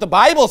is what the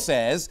Bible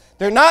says.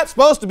 They're not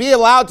supposed to be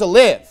allowed to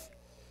live.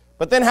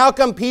 But then how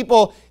come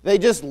people, they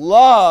just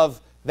love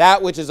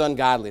that which is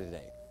ungodly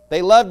today?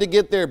 They love to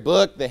get their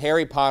book, the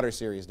Harry Potter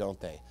series, don't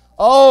they?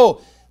 Oh,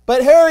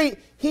 but Harry,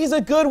 he's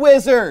a good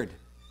wizard.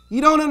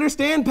 You don't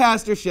understand,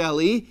 Pastor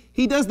Shelley.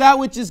 He does that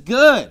which is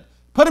good.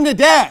 Put him to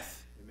death.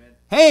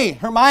 Hey,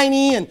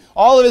 Hermione and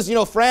all of his,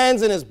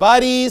 friends and his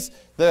buddies,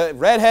 the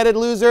redheaded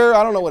loser,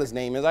 I don't know what his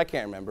name is, I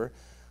can't remember.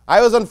 I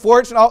was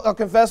unfortunate, I'll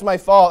confess my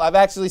fault. I've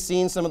actually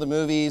seen some of the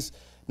movies,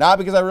 not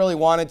because I really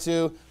wanted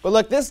to. But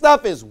look, this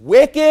stuff is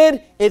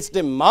wicked, it's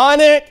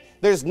demonic,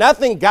 there's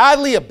nothing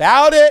godly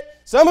about it.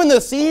 Some of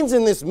the scenes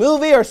in this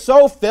movie are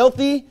so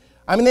filthy.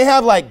 I mean, they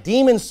have like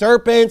demon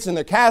serpents and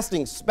they're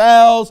casting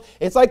spells.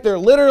 It's like they're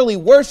literally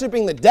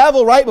worshiping the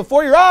devil right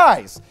before your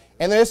eyes.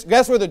 And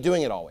guess where they're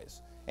doing it always?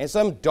 In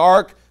some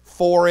dark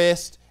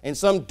forest, in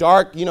some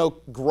dark,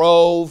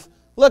 grove.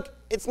 Look,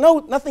 it's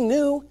nothing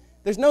new.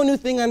 There's no new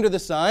thing under the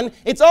sun.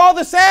 It's all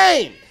the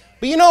same.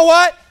 But you know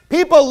what?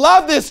 People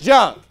love this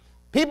junk.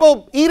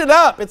 People eat it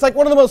up. It's like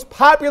one of the most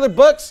popular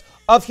books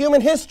of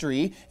human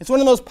history. It's one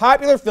of the most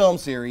popular film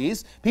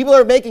series. People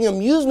are making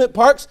amusement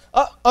parks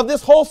of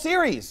this whole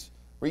series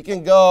where you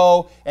can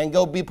go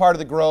be part of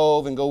the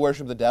grove and go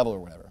worship the devil or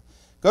whatever.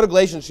 Go to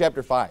Galatians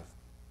chapter 5. You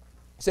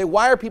say,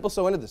 why are people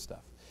so into this stuff?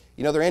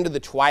 They're into the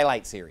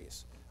Twilight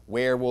series,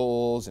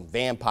 werewolves and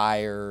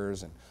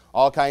vampires and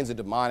all kinds of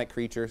demonic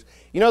creatures.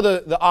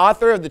 The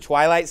author of the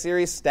Twilight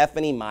series,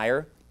 Stephanie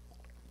Meyer,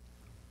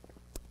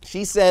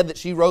 she said that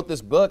she wrote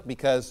this book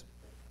because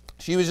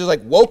she was just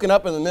like woken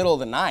up in the middle of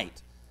the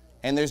night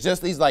and there's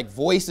just these like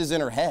voices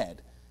in her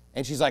head.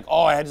 And she's like,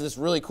 oh, I had this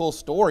really cool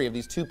story of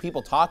these two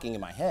people talking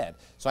in my head.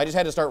 So I just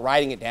had to start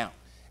writing it down.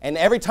 And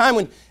every time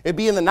when it'd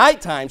be in the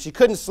nighttime, she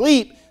couldn't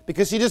sleep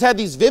because she just had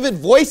these vivid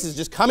voices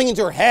just coming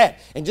into her head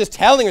and just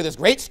telling her this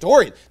great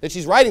story that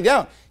she's writing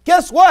down.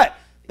 Guess what?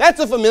 That's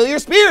a familiar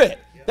spirit.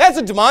 That's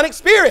a demonic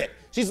spirit.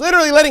 She's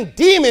literally letting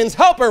demons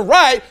help her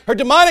write her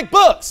demonic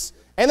books.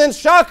 And then,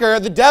 shocker,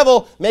 the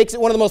devil makes it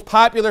one of the most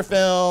popular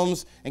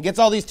films and gets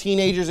all these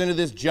teenagers into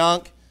this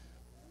junk.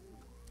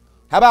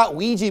 How about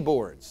Ouija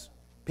boards?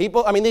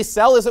 People, they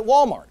sell this at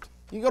Walmart.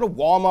 You go to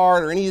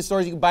Walmart or any of these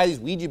stores, you can buy these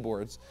Ouija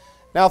boards.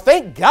 Now,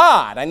 thank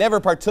God I never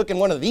partook in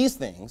one of these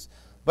things.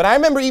 But I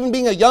remember even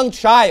being a young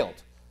child,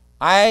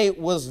 I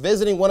was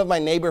visiting one of my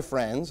neighbor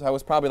friends. I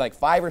was probably like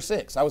 5 or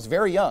 6. I was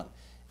very young.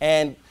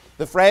 And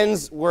the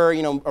friends were,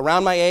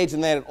 around my age,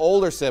 and they had an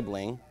older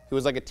sibling who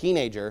was like a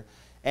teenager.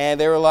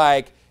 And they were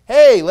like,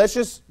 hey, let's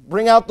just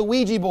bring out the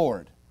Ouija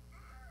board.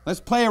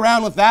 Let's play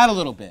around with that a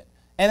little bit.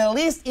 And at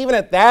least even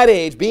at that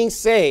age, being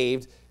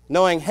saved,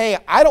 knowing, hey,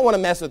 I don't want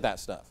to mess with that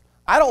stuff.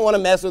 I don't want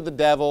to mess with the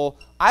devil.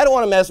 I don't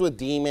want to mess with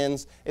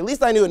demons. At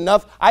least I knew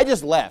enough. I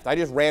just left. I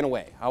just ran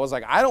away. I was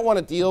like, I don't want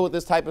to deal with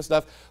this type of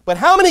stuff. But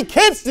how many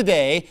kids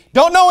today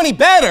don't know any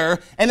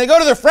better, and they go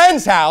to their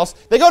friend's house,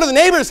 they go to the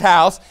neighbor's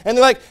house, and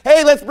they're like,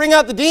 hey, let's bring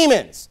out the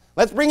demons.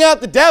 Let's bring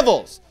out the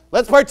devils.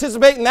 Let's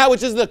participate in that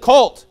which is the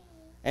occult.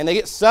 And they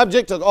get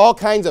subject to all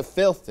kinds of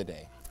filth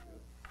today.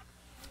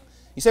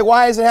 You say,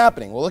 why is it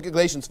happening? Well, look at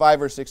Galatians 5,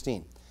 verse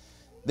 16.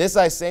 This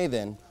I say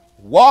then,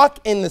 walk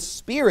in the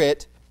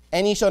Spirit,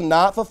 and ye shall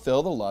not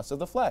fulfill the lusts of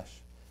the flesh.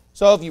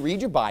 So if you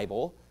read your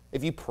Bible,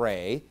 if you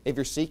pray, if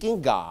you're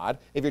seeking God,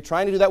 if you're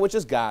trying to do that which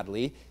is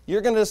godly,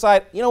 you're going to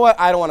decide, you know what,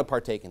 I don't want to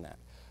partake in that.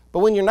 But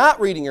when you're not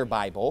reading your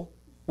Bible,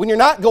 when you're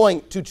not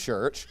going to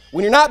church,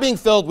 when you're not being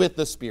filled with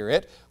the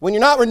Spirit, when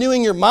you're not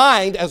renewing your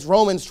mind, as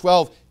Romans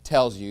 12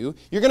 tells you,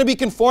 you're going to be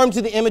conformed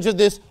to the image of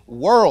this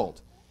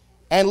world.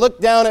 And look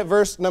down at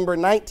verse number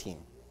 19.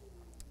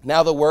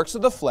 Now the works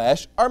of the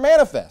flesh are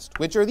manifest,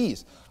 which are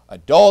these: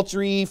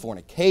 adultery,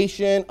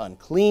 fornication,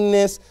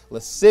 uncleanness,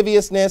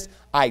 lasciviousness,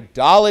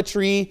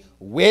 idolatry,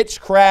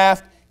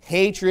 witchcraft,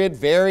 hatred,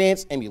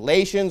 variance,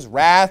 emulations,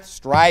 wrath,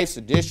 strife,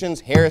 seditions,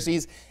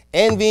 heresies,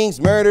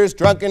 envyings, murders,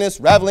 drunkenness,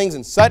 revelings,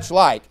 and such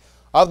like,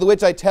 of the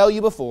which I tell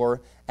you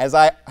before, as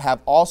I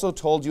have also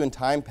told you in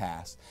time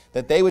past,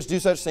 that they which do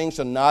such things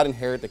shall not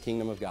inherit the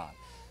kingdom of God.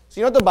 So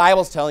you know what the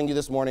Bible's telling you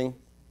this morning?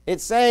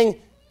 It's saying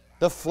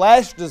the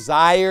flesh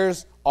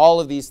desires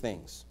all of these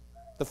things.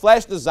 The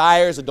flesh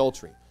desires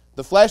adultery.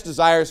 The flesh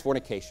desires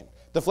fornication.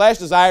 The flesh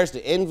desires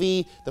to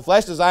envy. The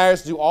flesh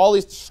desires to do all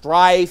these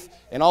strife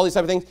and all these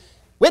type of things.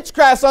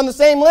 Witchcraft's on the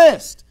same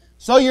list.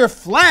 So your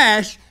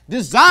flesh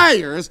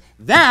desires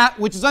that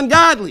which is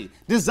ungodly,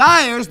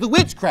 desires the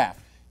witchcraft.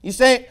 You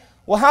say,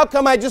 well, how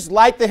come I just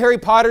like the Harry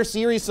Potter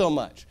series so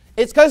much?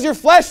 It's because your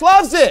flesh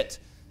loves it,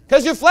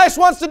 because your flesh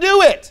wants to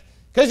do it,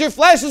 because your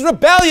flesh is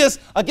rebellious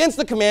against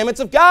the commandments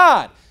of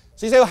God.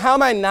 So you say, well, how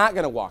am I not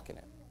going to walk in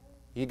it?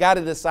 You got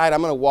to decide,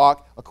 I'm going to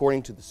walk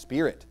according to the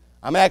Spirit.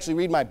 I'm going to actually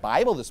read my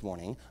Bible this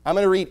morning. I'm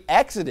going to read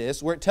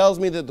Exodus, where it tells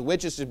me that the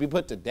witches should be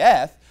put to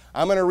death.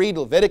 I'm going to read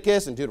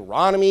Leviticus and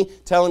Deuteronomy,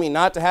 telling me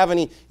not to have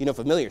any,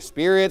 familiar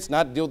spirits,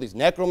 not to deal with these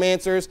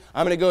necromancers.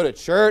 I'm going to go to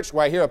church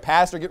where I hear a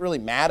pastor get really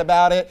mad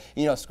about it,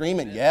 scream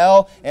and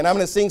yell. And I'm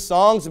going to sing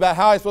songs about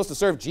how I'm supposed to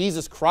serve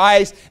Jesus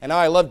Christ and how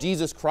I love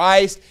Jesus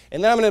Christ.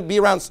 And then I'm going to be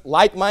around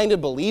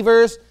like-minded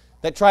believers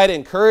that try to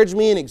encourage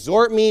me and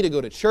exhort me to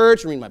go to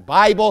church and read my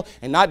Bible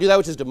and not do that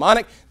which is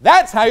demonic.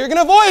 That's how you're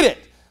going to avoid it.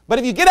 But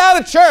if you get out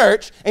of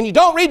church and you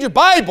don't read your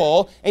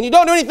Bible and you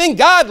don't do anything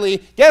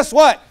godly, guess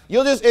what?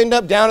 You'll just end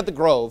up down at the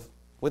Grove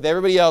with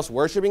everybody else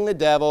worshiping the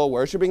devil,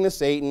 worshiping the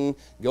Satan,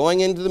 going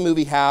into the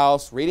movie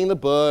house, reading the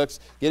books,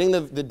 getting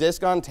the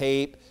disc on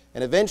tape,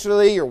 and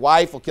eventually your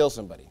wife will kill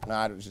somebody.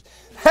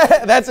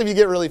 That's if you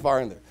get really far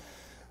in there.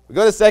 We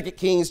go to 2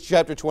 Kings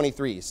chapter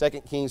 23. 2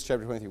 Kings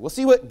chapter 23. We'll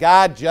see what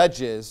God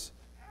judges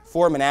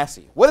for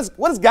Manasseh. What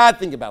does God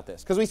think about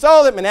this? Because we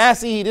saw that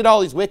Manasseh, he did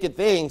all these wicked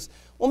things.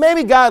 Well,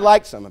 maybe God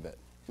liked some of it.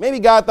 Maybe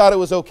God thought it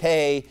was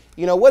okay.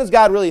 What does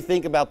God really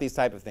think about these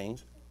type of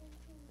things?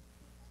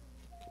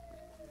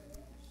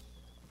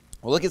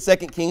 Well, look at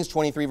 2 Kings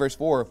 23, verse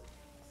 4.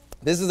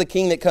 This is the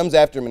king that comes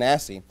after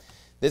Manasseh.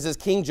 This is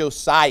King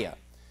Josiah.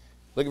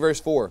 Look at verse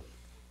 4.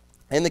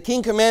 And the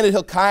king commanded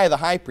Hilkiah the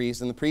high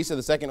priest and the priests of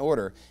the second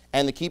order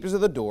and the keepers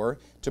of the door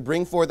to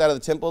bring forth out of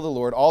the temple of the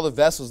Lord all the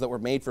vessels that were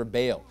made for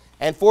Baal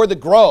and for the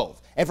grove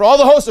and for all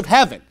the hosts of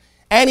heaven.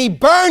 And he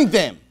burned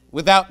them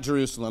without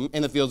Jerusalem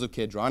in the fields of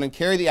Kidron, and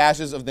carry the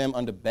ashes of them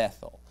unto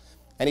Bethel.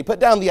 And he put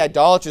down the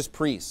idolatrous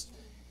priests.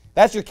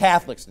 That's your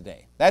Catholics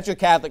today. That's your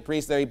Catholic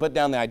priest there. He put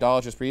down the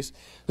idolatrous priests,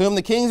 whom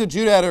the kings of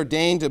Judah had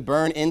ordained to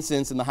burn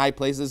incense in the high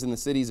places in the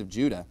cities of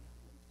Judah,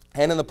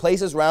 and in the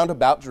places round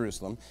about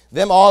Jerusalem.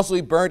 Them also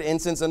he burned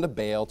incense unto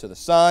Baal, to the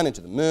sun, and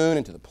to the moon,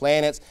 and to the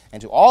planets,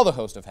 and to all the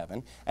host of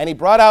heaven. And he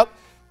brought out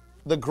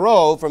the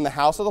grove from the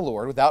house of the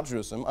Lord without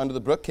Jerusalem unto the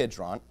brook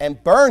Kidron,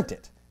 and burnt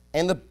it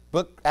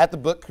at the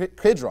brook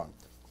Kidron,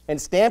 and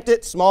stamped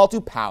it small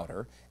to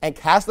powder, and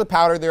cast the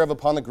powder thereof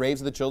upon the graves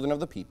of the children of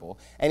the people.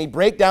 And he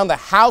brake down the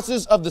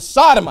houses of the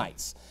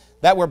Sodomites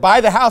that were by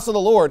the house of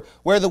the Lord,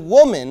 where the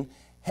woman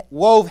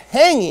wove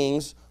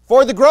hangings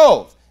for the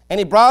grove. And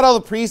he brought all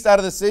the priests out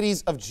of the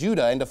cities of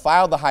Judah and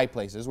defiled the high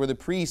places where the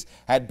priests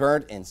had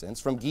burned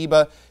incense, from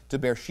Geba to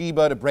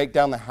Beersheba, to break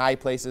down the high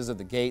places of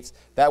the gates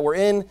that were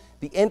in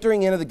the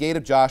entering in of the gate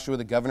of Joshua,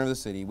 the governor of the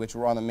city, which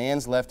were on the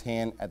man's left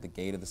hand at the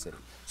gate of the city.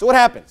 So what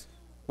happens?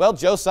 Well,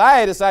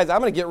 Josiah decides,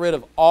 I'm going to get rid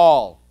of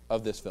all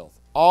of this filth.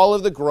 All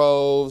of the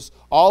groves,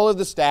 all of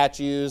the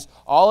statues,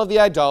 all of the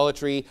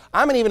idolatry.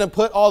 I'm going to even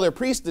put all their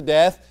priests to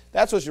death.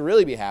 That's what should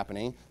really be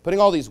happening. Putting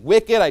all these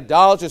wicked,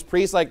 idolatrous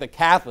priests like the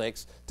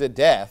Catholics to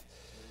death.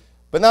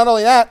 But not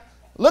only that,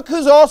 look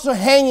who's also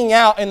hanging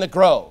out in the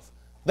grove.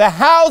 The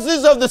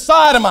houses of the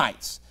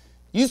Sodomites.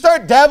 You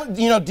start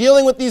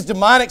dealing with these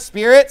demonic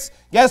spirits,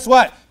 guess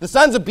what? The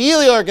sons of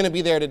Belial are going to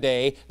be there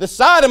today. The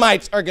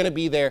Sodomites are going to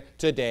be there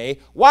today.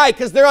 Why?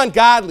 Because they're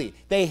ungodly.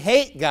 They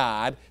hate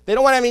God. They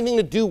don't want to have anything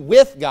to do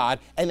with God,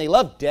 and they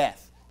love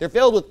death. They're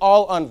filled with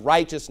all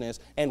unrighteousness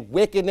and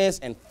wickedness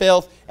and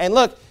filth. And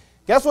look,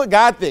 guess what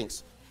God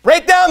thinks?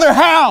 Break down their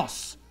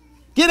house.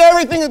 Get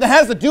everything that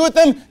has to do with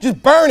them,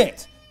 just burn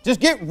it.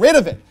 Just get rid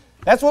of it.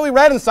 That's what we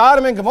read in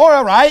Sodom and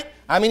Gomorrah, right?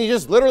 I mean, he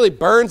just literally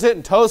burns it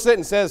and toasts it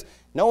and says,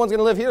 no one's going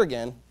to live here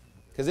again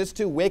because it's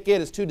too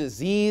wicked, it's too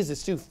diseased,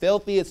 it's too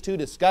filthy, it's too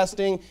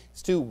disgusting,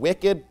 it's too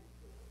wicked.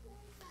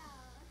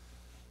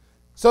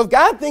 So if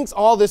God thinks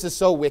all this is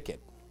so wicked,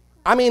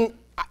 I mean,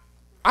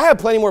 I have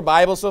plenty more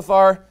Bibles so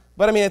far,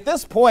 but I mean, at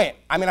this point,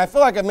 I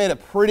feel like I've made a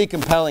pretty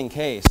compelling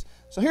case.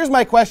 So here's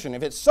my question.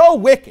 If it's so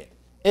wicked,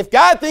 if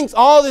God thinks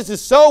all this is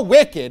so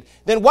wicked,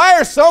 then why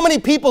are so many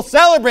people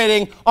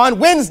celebrating on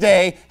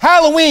Wednesday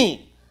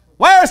Halloween?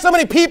 Why are so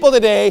many people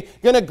today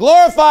going to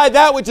glorify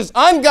that which is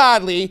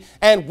ungodly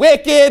and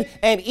wicked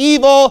and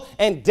evil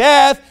and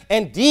death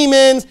and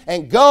demons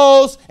and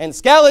ghosts and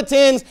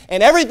skeletons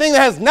and everything that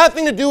has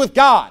nothing to do with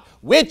God?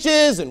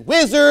 Witches and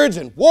wizards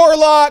and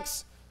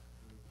warlocks.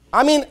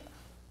 I mean,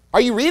 are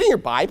you reading your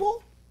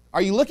Bible?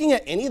 Are you looking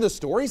at any of the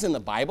stories in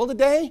the Bible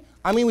today?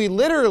 I mean, we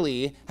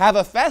literally have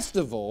a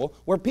festival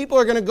where people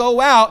are going to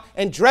go out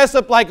and dress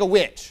up like a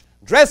witch,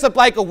 dress up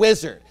like a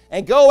wizard,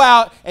 and go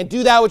out and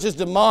do that which is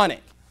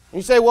demonic. And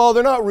you say, well,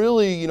 they're not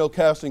really,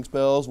 casting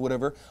spells,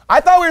 whatever.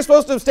 I thought we were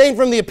supposed to abstain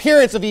from the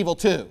appearance of evil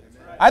too.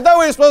 I thought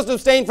we were supposed to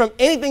abstain from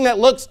anything that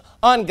looks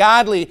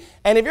ungodly.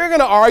 And if you're going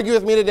to argue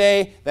with me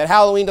today that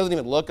Halloween doesn't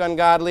even look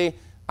ungodly,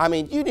 I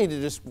mean, you need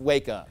to just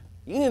wake up.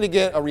 You need to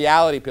get a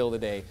reality pill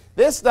today.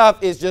 This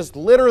stuff is just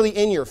literally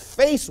in your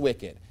face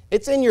wicked.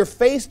 It's in your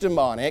face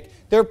demonic.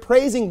 They're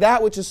praising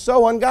that which is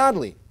so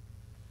ungodly.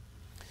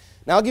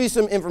 Now, I'll give you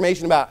some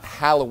information about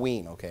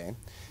Halloween, okay?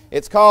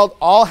 It's called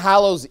All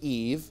Hallows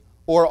Eve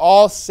or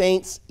All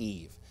Saints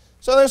Eve.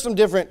 So there's some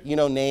different,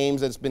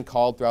 names that it's been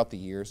called throughout the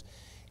years.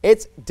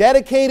 It's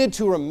dedicated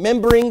to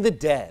remembering the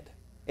dead.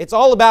 It's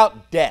all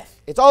about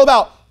death. It's all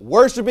about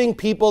worshiping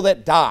people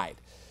that died.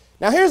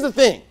 Now, here's the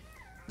thing.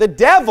 The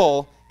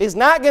devil is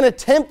not going to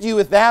tempt you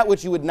with that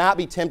which you would not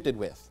be tempted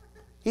with.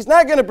 He's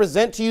not going to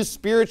present to you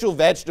spiritual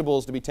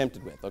vegetables to be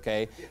tempted with,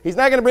 okay? He's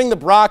not going to bring the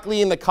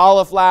broccoli and the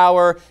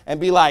cauliflower and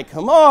be like,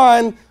 come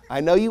on,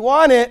 I know you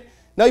want it.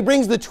 No, he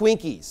brings the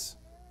Twinkies.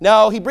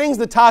 No, he brings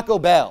the Taco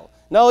Bell.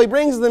 No, he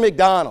brings the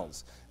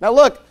McDonald's. Now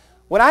look,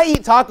 when I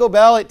eat Taco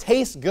Bell, it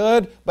tastes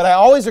good, but I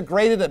always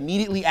regret it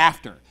immediately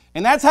after.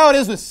 And that's how it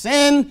is with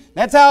sin.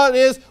 That's how it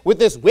is with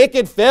this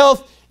wicked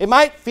filth. It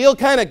might feel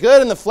kind of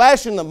good in the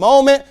flesh in the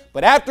moment,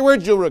 but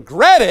afterwards you'll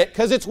regret it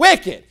because it's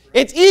wicked.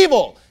 It's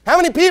evil. How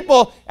many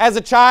people, as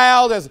a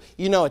child, as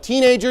a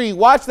teenager, you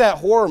watch that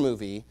horror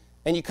movie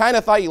and you kind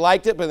of thought you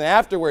liked it, but then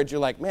afterwards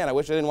you're like, man, I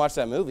wish I didn't watch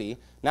that movie.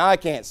 Now I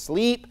can't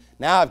sleep.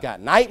 Now I've got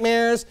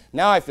nightmares.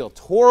 Now I feel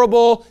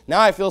horrible.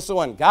 Now I feel so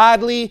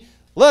ungodly.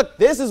 Look,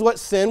 this is what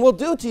sin will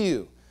do to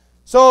you.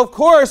 So, of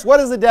course, what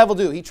does the devil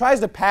do? He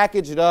tries to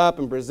package it up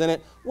and present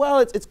it. Well,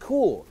 it's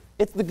cool.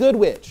 It's the good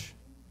witch.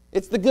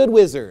 It's the good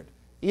wizard.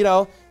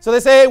 So they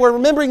say, hey, we're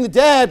remembering the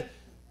dead.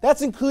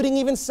 That's including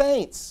even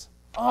saints.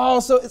 Oh,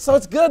 so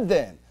it's good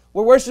then.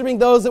 We're worshiping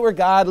those that were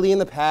godly in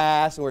the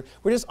past, and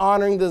we're just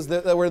honoring those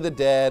that were the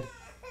dead.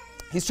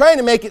 He's trying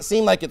to make it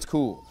seem like it's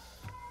cool.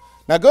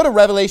 Now go to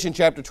Revelation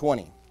chapter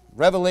 20.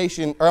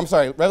 Revelation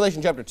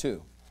chapter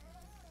 2.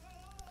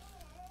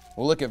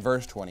 We'll look at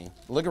verse 20.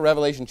 We'll look at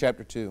Revelation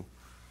chapter 2.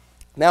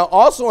 Now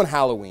also on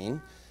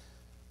Halloween,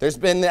 there's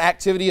been the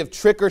activity of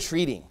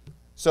trick-or-treating.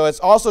 So it's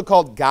also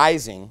called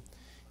guising.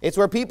 It's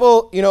where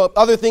people,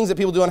 other things that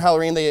people do on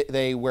Halloween,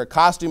 they wear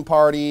costume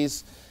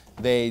parties.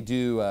 They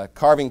do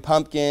carving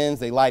pumpkins,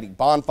 they light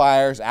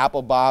bonfires,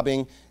 apple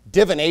bobbing,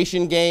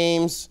 divination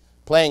games,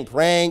 playing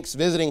pranks,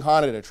 visiting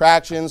haunted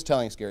attractions,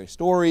 telling scary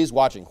stories,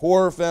 watching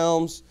horror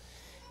films.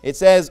 It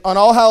says, on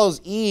All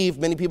Hallows Eve,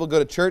 many people go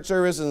to church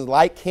services and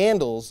light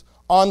candles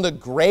on the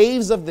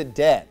graves of the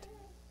dead.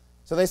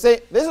 So they say,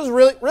 this is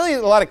really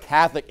a lot of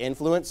Catholic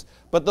influence,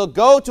 but they'll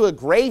go to a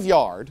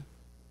graveyard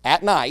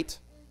at night.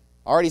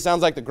 Already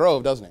sounds like the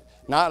Grove, doesn't it?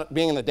 Not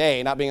being in the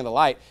day, not being in the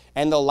light.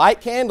 And they'll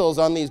light candles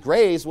on these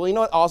graves. Well, you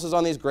know what else is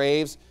on these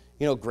graves?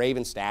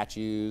 Graven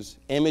statues,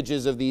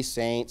 images of these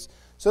saints.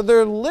 So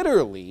they're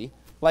literally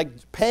like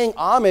paying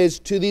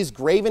homage to these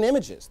graven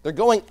images. They're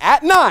going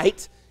at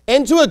night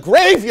into a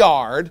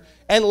graveyard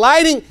and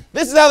lighting.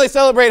 This is how they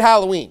celebrate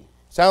Halloween.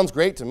 Sounds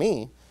great to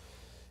me.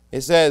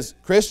 It says,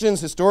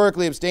 Christians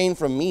historically abstain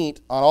from meat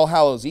on All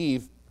Hallows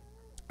Eve,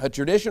 a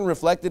tradition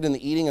reflected in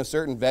the eating of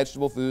certain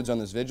vegetable foods on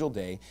this vigil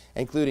day,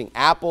 including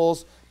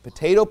apples,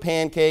 potato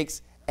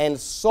pancakes, and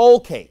soul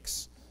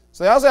cakes.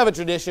 So they also have a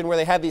tradition where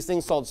they had these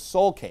things called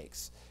soul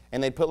cakes,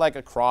 and they'd put like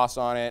a cross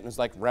on it, and it's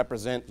like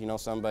represent,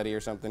 somebody or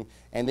something,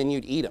 and then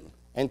you'd eat them.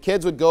 And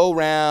kids would go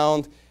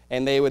around,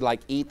 and they would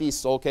like eat these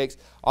soul cakes.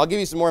 I'll give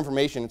you some more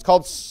information. It's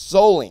called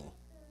souling.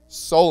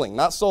 Souling,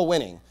 not soul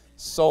winning.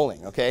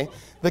 Souling, okay?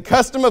 The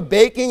custom of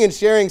baking and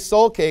sharing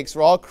soul cakes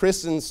for all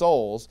Christian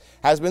souls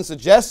has been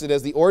suggested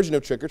as the origin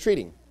of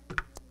trick-or-treating.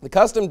 The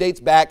custom dates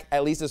back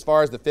at least as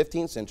far as the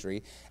 15th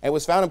century and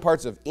was found in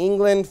parts of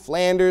England,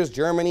 Flanders,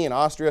 Germany, and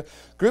Austria.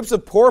 Groups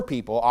of poor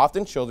people,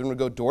 often children, would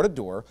go door to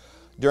door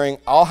during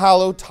All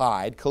Hallow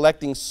Tide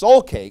collecting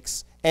soul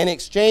cakes in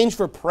exchange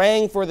for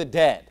praying for the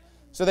dead.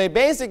 So they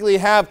basically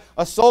have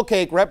a soul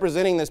cake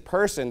representing this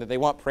person that they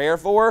want prayer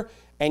for,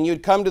 and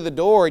you'd come to the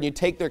door and you'd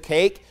take their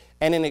cake,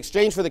 and in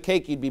exchange for the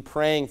cake, you'd be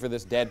praying for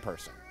this dead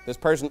person, this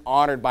person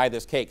honored by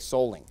this cake,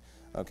 souling.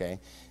 Okay.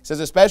 It says,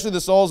 especially the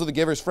souls of the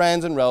giver's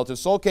friends and relatives.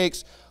 Soul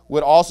cakes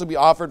would also be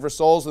offered for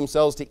souls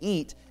themselves to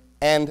eat,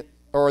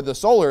 or the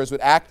soulers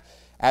would act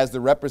as the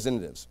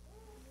representatives.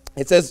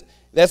 It says,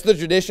 that's the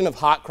tradition of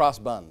hot cross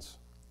buns.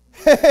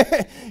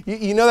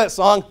 you know that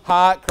song,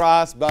 Hot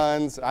Cross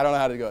Buns? I don't know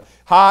how to go.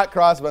 Hot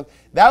cross buns.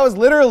 That was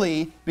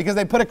literally because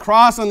they put a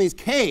cross on these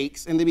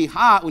cakes, and they'd be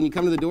hot when you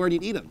come to the door and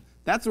you'd eat them.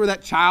 That's where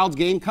that child's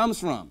game comes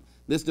from,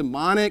 this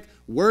demonic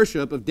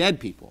worship of dead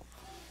people.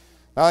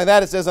 Not only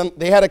that, it says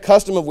they had a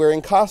custom of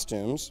wearing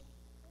costumes.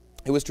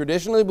 It was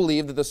traditionally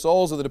believed that the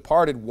souls of the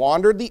departed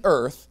wandered the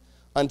earth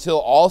until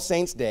All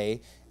Saints'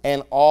 Day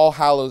and All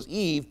Hallows'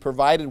 Eve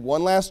provided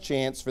one last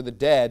chance for the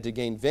dead to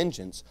gain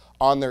vengeance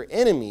on their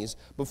enemies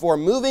before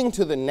moving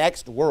to the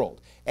next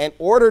world. In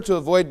order to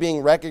avoid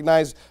being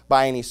recognized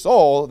by any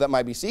soul that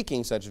might be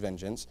seeking such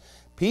vengeance,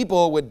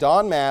 people would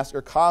don masks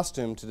or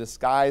costume to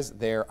disguise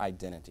their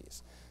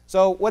identities.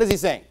 So what is he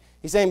saying?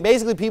 He's saying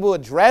basically people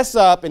would dress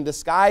up and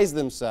disguise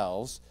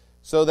themselves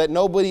so that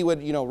nobody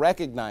would,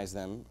 recognize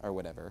them or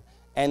whatever,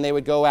 and they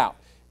would go out.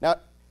 Now,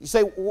 you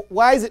say,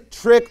 why is it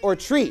trick or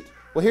treat?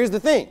 Well, here's the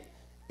thing.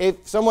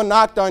 If someone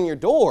knocked on your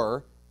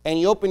door and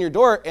you open your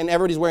door and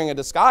everybody's wearing a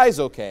disguise,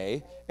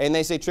 okay, and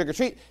they say trick or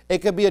treat, it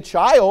could be a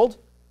child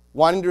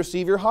wanting to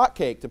receive your hot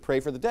cake to pray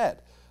for the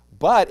dead.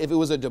 But if it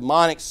was a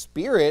demonic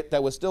spirit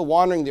that was still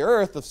wandering the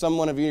earth of some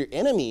one of your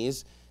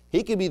enemies,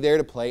 he could be there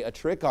to play a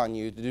trick on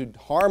you, to do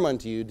harm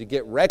unto you, to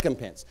get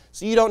recompense.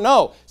 So you don't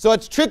know. So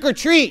it's trick or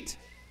treat.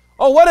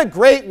 Oh, what a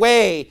great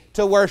way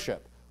to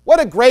worship.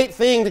 What a great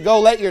thing to go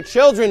let your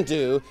children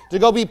do, to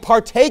go be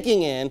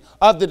partaking in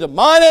of the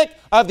demonic,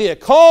 of the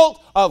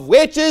occult, of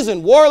witches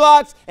and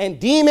warlocks and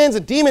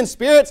demon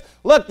spirits.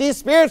 Look, these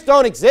spirits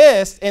don't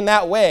exist in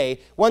that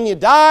way. When you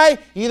die,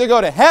 you either go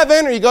to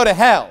heaven or you go to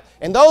hell.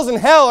 And those in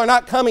hell are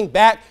not coming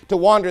back to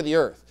wander the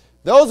earth.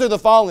 Those are the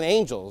fallen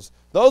angels.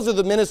 Those are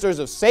the ministers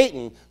of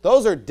Satan.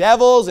 Those are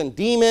devils and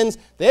demons.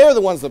 They're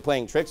the ones that are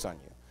playing tricks on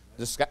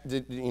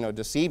you,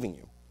 deceiving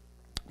you.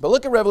 But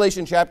look at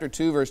Revelation chapter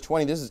 2, verse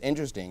 20. This is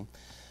interesting.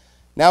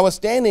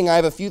 Notwithstanding, I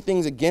have a few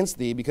things against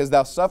thee, because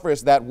thou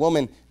sufferest that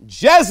woman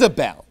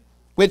Jezebel,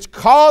 which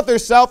calleth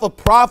herself a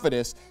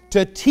prophetess,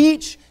 to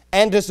teach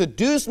and to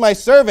seduce my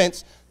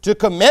servants to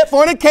commit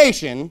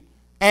fornication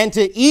and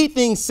to eat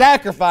things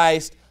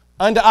sacrificed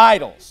unto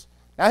idols.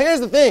 Now here's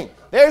the thing.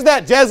 There's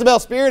that Jezebel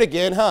spirit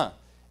again, huh?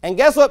 And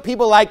guess what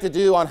people like to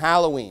do on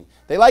Halloween?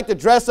 They like to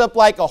dress up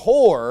like a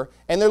whore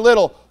in their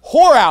little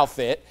whore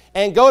outfit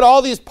and go to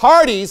all these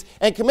parties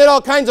and commit all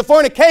kinds of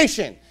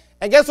fornication.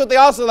 And guess what they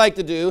also like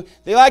to do?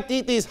 They like to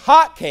eat these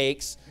hot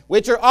cakes,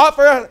 which are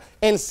offered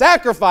in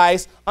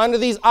sacrifice unto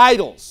these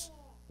idols.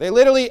 They're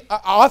literally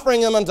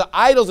offering them unto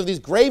idols of these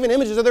graven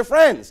images of their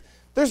friends.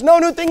 There's no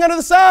new thing under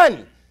the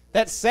sun.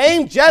 That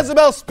same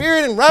Jezebel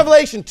spirit in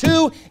Revelation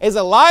 2 is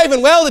alive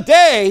and well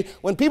today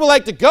when people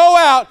like to go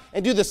out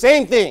and do the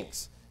same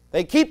things.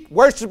 They keep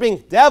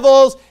worshiping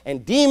devils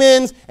and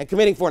demons and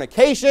committing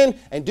fornication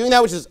and doing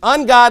that which is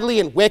ungodly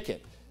and wicked.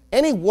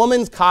 Any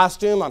woman's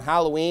costume on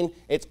Halloween,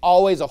 it's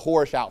always a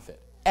whorish outfit.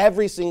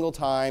 Every single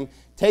time.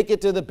 Take it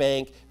to the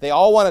bank. They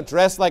all want to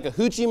dress like a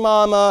hoochie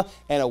mama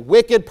and a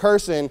wicked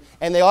person,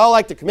 and they all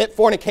like to commit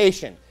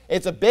fornication.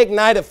 It's a big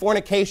night of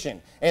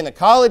fornication in the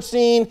college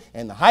scene,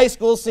 in the high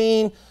school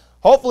scene.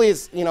 Hopefully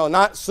it's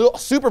not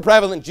super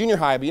prevalent in junior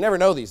high, but you never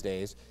know these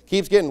days.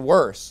 Keeps getting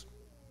worse.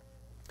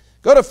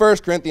 Go to 1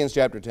 Corinthians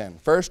chapter 10.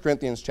 1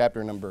 Corinthians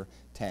chapter number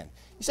 10.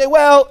 You say,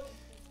 well,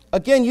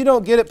 again, you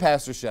don't get it,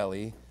 Pastor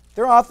Shelley.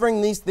 They're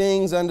offering these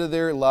things unto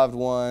their loved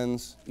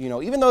ones.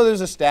 Even though there's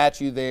a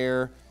statue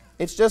there,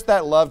 it's just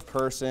that loved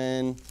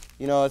person.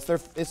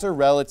 It's their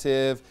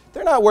relative.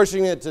 They're not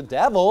worshiping it to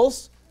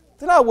devils.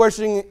 They're not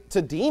worshiping it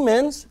to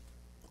demons.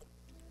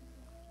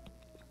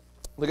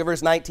 Look at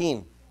verse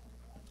 19.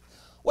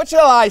 What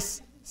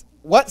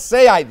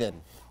say I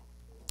then?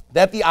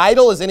 That the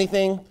idol is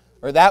anything,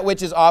 or that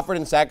which is offered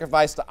in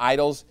sacrifice to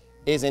idols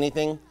is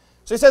anything?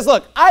 So he says,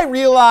 look, I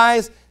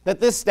realize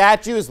that this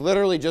statue is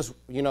literally just,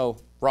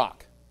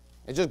 rock.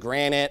 It's just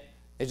granite.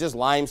 It's just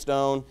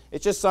limestone.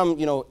 It's just some,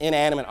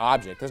 inanimate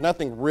object. There's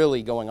nothing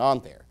really going on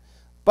there.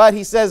 But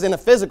he says in a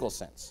physical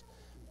sense.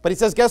 But he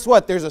says, guess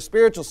what? There's a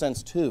spiritual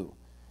sense too.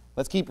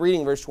 Let's keep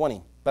reading verse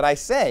 20. But I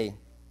say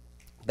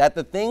that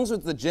the things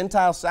which the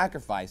Gentiles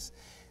sacrifice,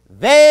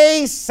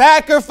 they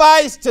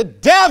sacrifice to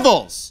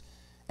devils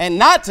and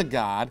not to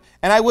God,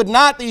 and I would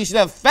not that you should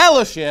have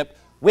fellowship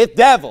with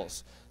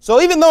devils.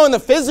 So even though in the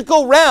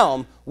physical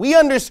realm, we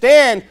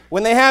understand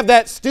when they have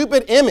that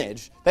stupid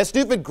image, that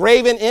stupid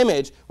graven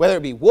image, whether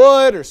it be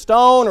wood or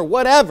stone or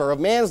whatever of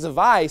man's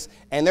device,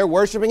 and they're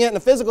worshiping it in a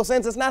physical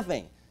sense, it's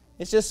nothing.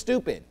 It's just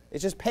stupid.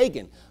 It's just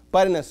pagan.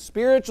 But in a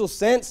spiritual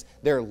sense,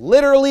 they're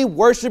literally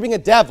worshiping a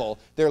devil.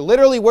 They're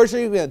literally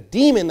worshiping a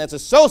demon that's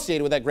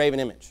associated with that graven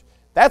image.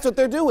 That's what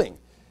they're doing.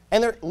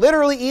 And they're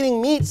literally eating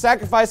meat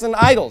sacrificed unto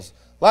idols.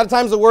 A lot of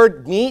times the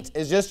word meat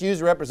is just used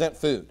to represent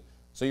food.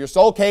 So your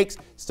soul cakes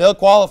still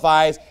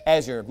qualifies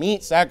as your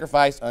meat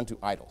sacrificed unto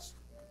idols.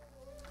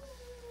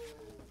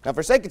 Now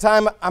for sake of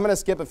time, I'm going to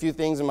skip a few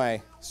things in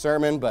my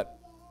sermon, but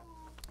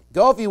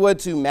go if you would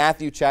to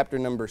Matthew chapter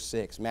number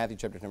 6. Matthew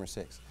chapter number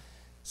 6.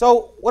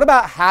 So what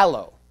about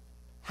hallow?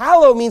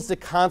 Hallow means to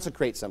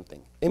consecrate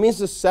something. It means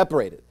to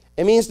separate it.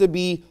 It means to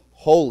be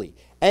holy.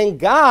 And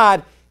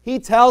God, He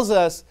tells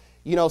us,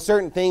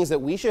 certain things that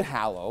we should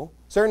hallow,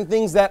 certain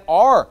things that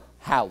are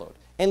hallowed.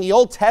 In the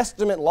Old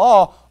Testament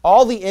law,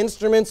 all the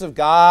instruments of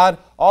God,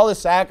 all the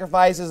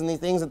sacrifices and the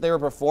things that they were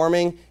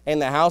performing in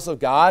the house of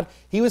God,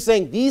 He was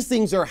saying these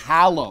things are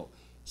hallowed.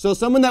 So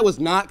someone that was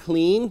not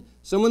clean,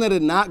 someone that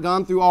had not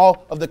gone through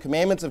all of the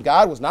commandments of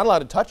God was not allowed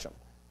to touch them.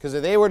 Because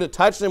if they were to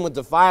touch them with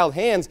defiled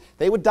hands,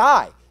 they would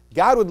die.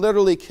 God would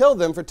literally kill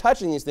them for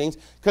touching these things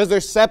because they're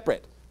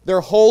separate.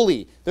 They're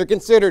holy. They're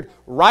considered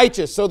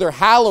righteous, so they're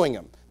hallowing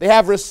them. They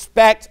have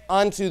respect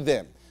unto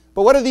them.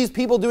 But what are these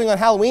people doing on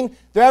Halloween?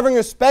 They're having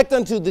respect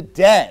unto the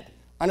dead,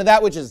 unto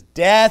that which is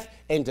death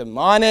and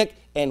demonic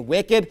and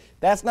wicked.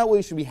 That's not what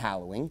we should be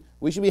hallowing.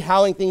 We should be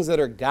hallowing things that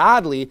are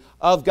godly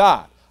of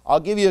God. I'll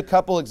give you a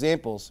couple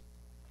examples.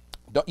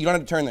 You don't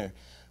have to turn there.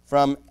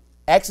 From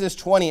Exodus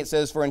 20, it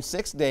says, "For in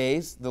 6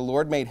 days the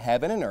Lord made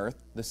heaven and earth,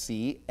 the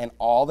sea, and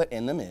all that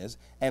in them is,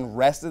 and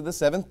rested the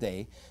seventh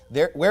day.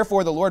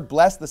 Wherefore the Lord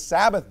blessed the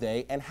Sabbath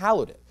day and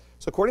hallowed it."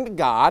 So according to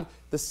God,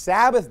 the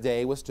Sabbath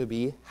day was to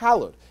be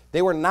hallowed.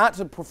 They were not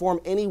to perform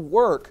any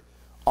work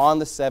on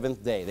the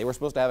seventh day. They were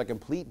supposed to have a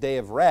complete day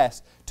of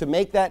rest to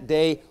make that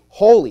day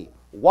holy.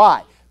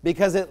 Why?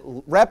 Because it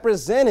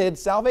represented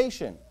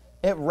salvation.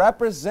 It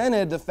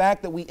represented the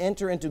fact that we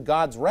enter into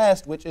God's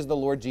rest, which is the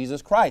Lord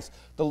Jesus Christ.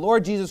 The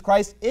Lord Jesus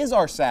Christ is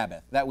our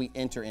Sabbath that we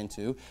enter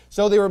into.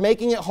 So they were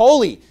making it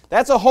holy.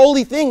 That's a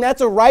holy thing. That's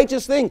a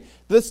righteous thing.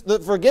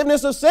 The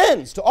forgiveness of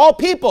sins to all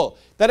people.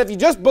 That if you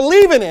just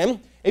believe in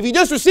Him, if you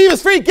just receive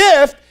His free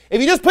gift,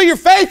 if you just put your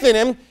faith in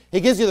Him,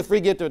 He gives you the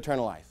free gift of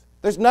eternal life.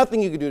 There's nothing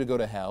you can do to go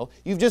to hell.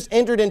 You've just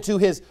entered into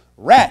His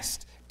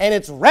rest. And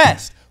it's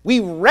rest.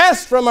 We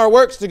rest from our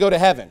works to go to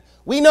heaven.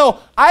 We know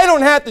I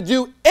don't have to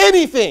do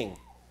anything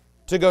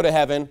to go to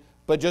heaven,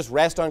 but just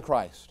rest on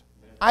Christ.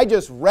 I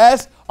just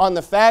rest on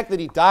the fact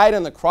that He died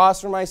on the cross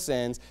for my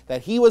sins,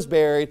 that He was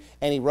buried,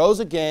 and He rose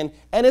again,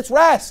 and it's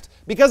rest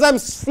because I'm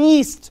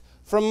ceased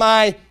from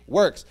my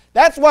works.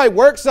 That's why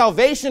work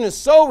salvation is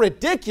so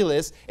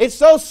ridiculous. It's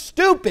so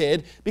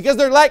stupid because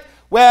they're like,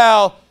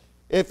 well,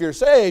 if you're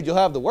saved, you'll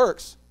have the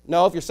works.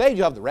 No, if you're saved,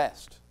 you'll have the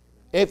rest.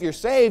 If you're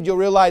saved, you'll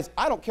realize,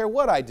 I don't care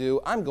what I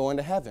do, I'm going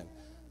to heaven.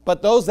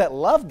 But those that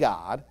love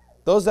God,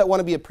 those that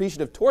want to be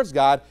appreciative towards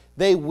God,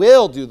 they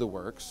will do the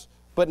works,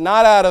 but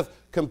not out of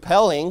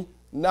compelling,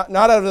 not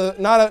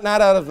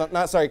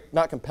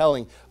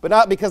compelling, but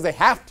not because they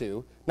have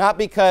to, not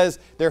because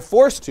they're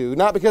forced to,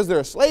 not because they're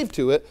a slave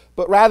to it,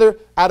 but rather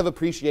out of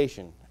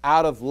appreciation,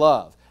 out of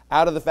love,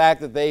 out of the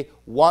fact that they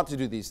want to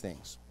do these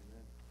things.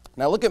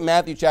 Now look at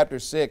Matthew chapter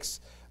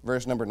 6,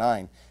 verse number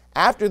 9.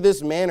 "After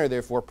this manner,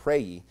 therefore, pray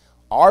ye,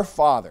 Our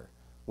Father,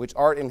 which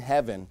art in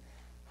heaven,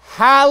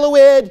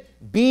 hallowed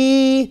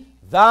be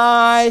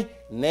thy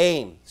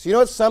name." So you know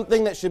what's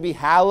something that should be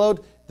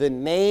hallowed? The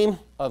name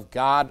of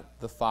God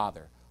the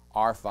Father,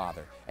 our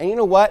Father. And you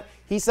know what?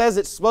 He says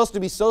it's supposed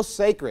to be so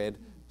sacred,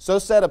 so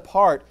set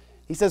apart.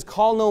 He says,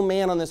 call no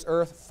man on this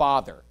earth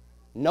Father.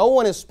 No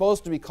one is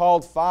supposed to be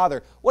called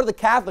Father. What do the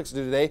Catholics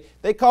do today?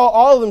 They call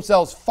all of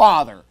themselves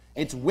Father.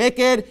 It's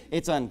wicked.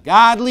 It's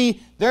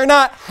ungodly. They're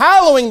not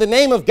hallowing the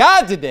name of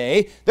God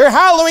today. They're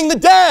hallowing the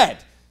dead.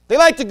 They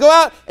like to go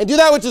out and do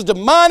that which is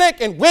demonic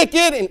and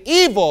wicked and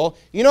evil.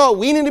 You know what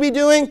we need to be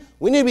doing?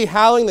 We need to be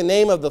hallowing the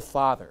name of the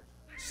Father,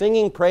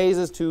 singing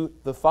praises to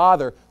the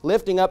Father,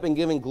 lifting up and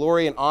giving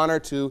glory and honor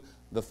to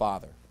the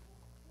Father.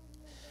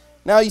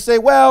 Now you say,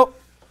 well,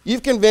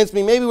 you've convinced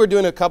me. Maybe we're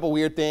doing a couple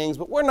weird things,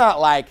 but we're not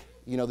like,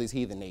 these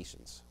heathen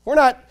nations. We're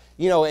not,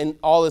 in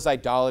all this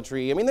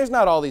idolatry. I mean, there's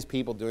not all these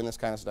people doing this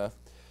kind of stuff.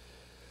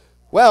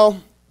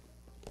 Well,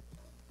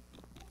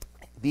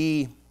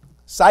 the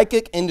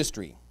psychic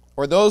industry,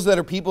 or those that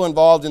are people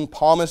involved in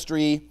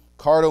palmistry,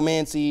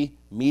 cartomancy,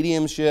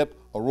 mediumship,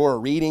 aurora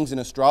readings, and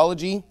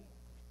astrology,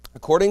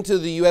 according to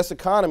the U.S.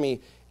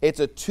 economy, it's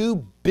a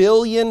 $2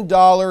 billion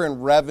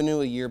in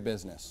revenue a year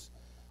business.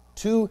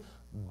 $2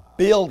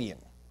 billion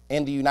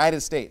in the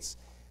United States.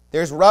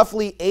 There's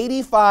roughly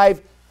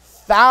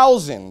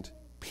 85,000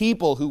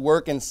 people who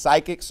work in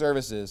psychic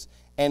services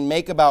and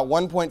make about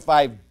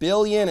 $1.5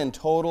 billion in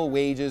total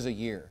wages a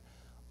year.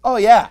 Oh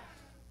yeah.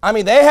 I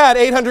mean, they had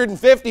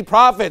 850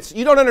 prophets.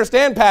 You don't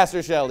understand,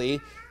 Pastor Shelley.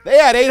 They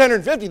had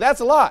 850. That's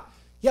a lot.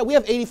 Yeah, we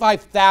have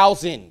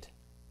 85,000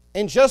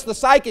 in just the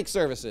psychic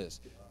services.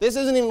 This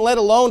isn't even let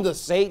alone the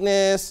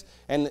Satanists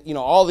and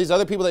all these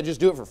other people that just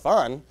do it for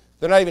fun.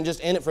 They're not even just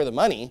in it for the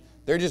money.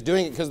 They're just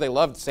doing it because they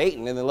love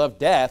Satan and they love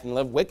death and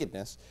love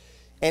wickedness.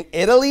 And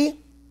Italy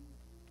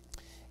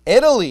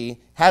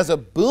has a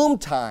boom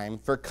time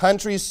for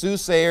country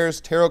soothsayers,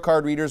 tarot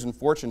card readers, and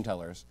fortune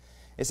tellers.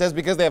 It says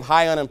because they have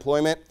high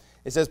unemployment,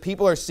 it says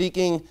people are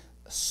seeking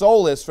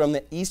solace from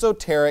the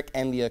esoteric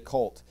and the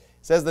occult.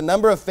 It says the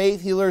number of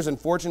faith healers and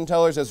fortune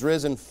tellers has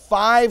risen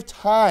 5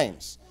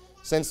 times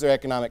since their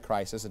economic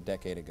crisis a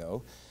decade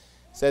ago.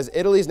 It says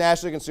Italy's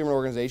National Consumer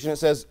Organization, it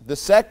says the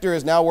sector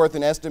is now worth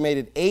an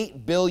estimated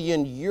 8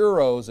 billion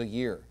euros a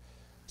year.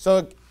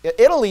 So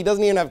Italy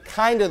doesn't even have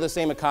kind of the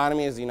same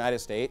economy as the United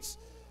States,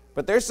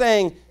 but they're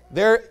saying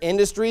their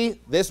industry,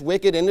 this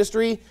wicked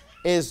industry,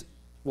 is,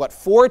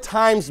 4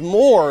 times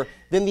more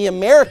than the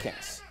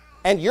Americans.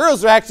 And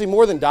euros are actually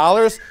more than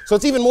dollars, so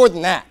it's even more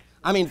than that.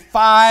 I mean,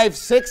 5,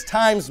 6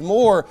 times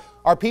more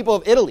are people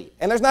of Italy.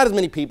 And there's not as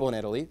many people in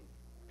Italy. It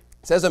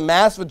says a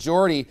mass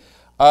majority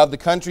of the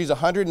country's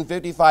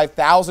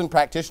 155,000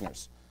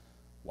 practitioners.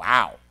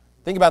 Wow.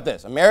 Think about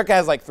this. America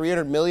has like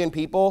 300 million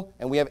people,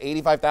 and we have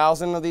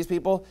 85,000 of these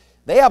people.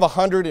 They have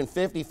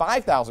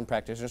 155,000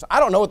 practitioners.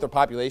 I don't know what their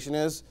population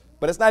is,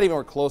 but it's not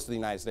even close to the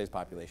United States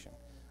population.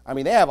 I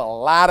mean, they have a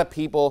lot of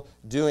people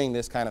doing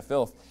this kind of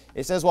filth.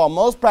 It says, while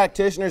most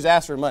practitioners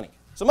ask for money.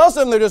 So most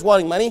of them, they're just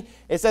wanting money.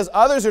 It says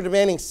others are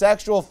demanding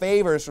sexual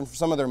favors from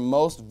some of their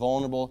most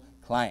vulnerable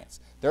clients.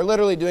 They're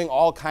literally doing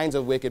all kinds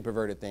of wicked,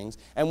 perverted things.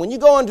 And when you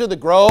go into the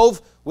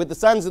grove with the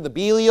sons of the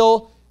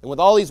Belial and with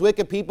all these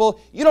wicked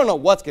people, you don't know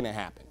what's going to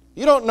happen.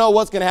 You don't know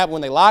what's going to happen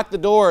when they lock the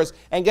doors,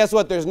 and guess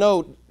what? There's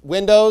no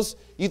windows.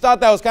 You thought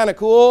that was kind of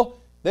cool.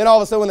 Then all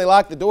of a sudden when they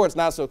lock the door, it's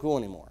not so cool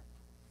anymore.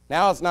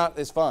 Now it's not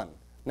as fun.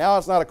 Now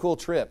it's not a cool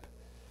trip.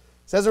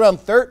 It says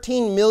around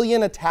 13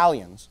 million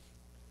Italians,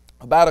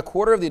 about a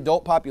quarter of the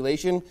adult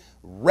population,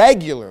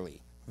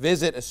 regularly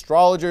visit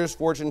astrologers,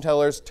 fortune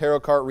tellers,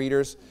 tarot card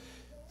readers.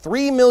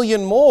 3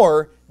 million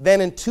more than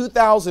in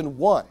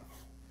 2001.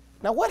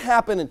 Now, what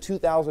happened in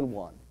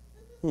 2001?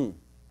 There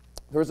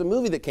was a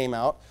movie that came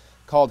out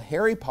called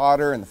Harry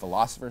Potter and the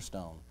Philosopher's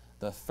Stone,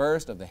 the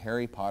first of the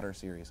Harry Potter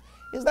series.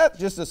 Is that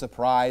just a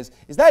surprise?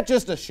 Is that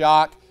just a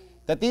shock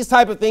that these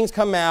type of things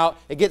come out?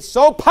 It gets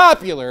so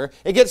popular.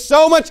 It gets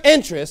so much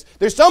interest.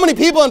 There's so many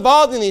people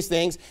involved in these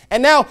things.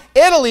 And now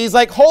Italy's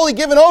like wholly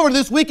given over to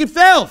this wicked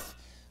filth.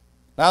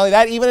 Not only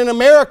that, even in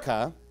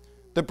America,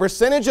 the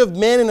percentage of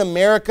men in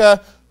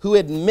America who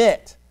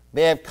admit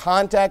they have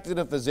contacted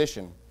a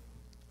physician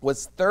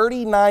was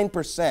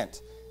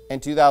 39% in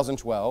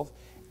 2012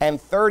 and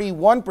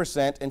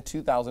 31% in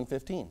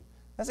 2015.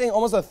 That's saying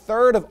almost a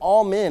third of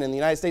all men in the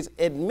United States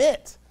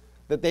admit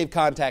that they've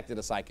contacted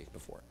a psychic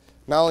before.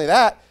 Not only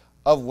that,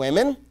 of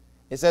women,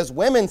 it says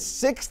women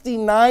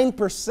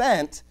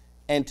 69%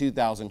 in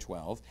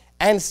 2012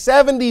 and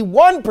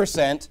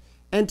 71%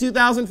 in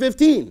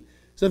 2015.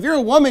 So if you're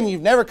a woman,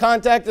 you've never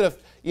contacted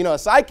a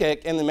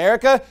psychic in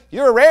America,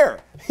 you're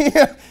rare.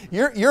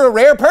 you're a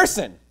rare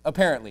person,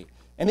 apparently.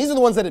 And these are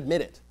the ones that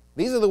admit it.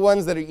 These are the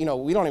ones that are,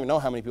 we don't even know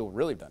how many people have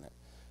really done it.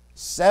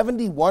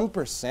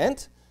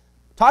 71%?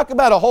 Talk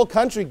about a whole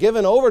country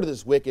given over to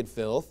this wicked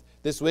filth,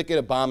 this wicked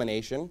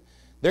abomination.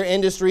 Their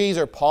industries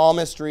are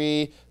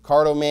palmistry,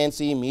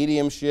 cartomancy,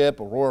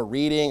 mediumship, aurora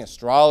reading,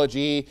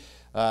 astrology,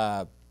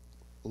 lithomancy,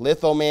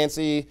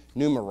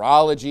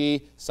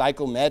 numerology,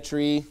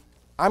 psychometry.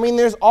 I mean,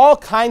 there's all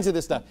kinds of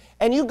this stuff.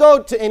 And you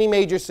go to any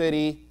major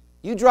city,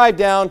 you drive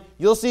down,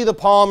 you'll see the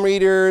palm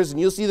readers, and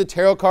you'll see the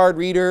tarot card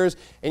readers.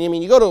 And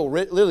you go to a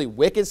literally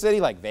wicked city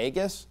like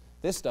Vegas,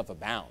 this stuff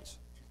abounds.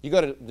 You go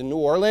to the New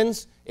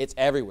Orleans, it's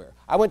everywhere.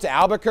 I went to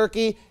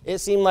Albuquerque, it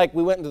seemed like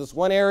we went into this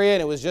one area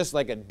and it was just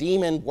like a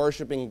demon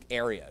worshiping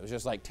area. It was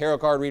just like tarot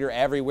card reader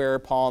everywhere,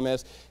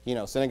 palmist,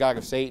 synagogue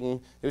of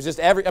Satan. It was just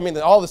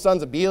all the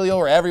sons of Belial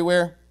were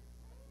everywhere.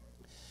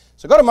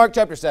 So go to Mark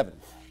chapter 7.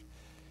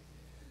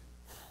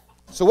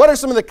 So what are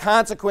some of the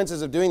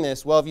consequences of doing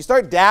this? Well, if you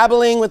start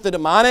dabbling with the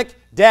demonic,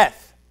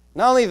 death.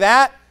 Not only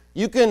that,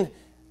 you can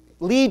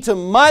lead to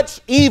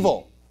much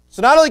evil.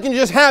 So not only can you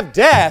just have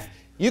death,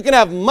 you can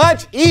have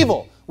much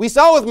evil. We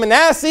saw with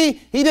Manasseh,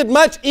 he did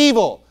much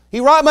evil.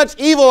 He wrought much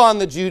evil on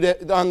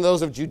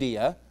those of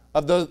Judea,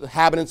 of those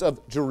inhabitants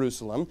of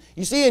Jerusalem.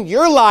 You see, in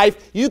your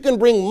life, you can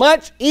bring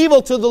much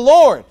evil to the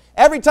Lord.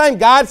 Every time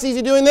God sees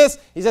you doing this,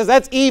 he says,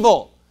 that's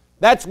evil.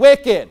 That's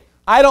wicked.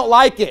 I don't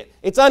like it.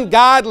 It's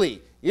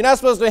ungodly. You're not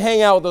supposed to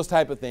hang out with those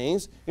type of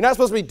things. You're not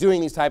supposed to be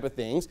doing these type of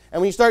things.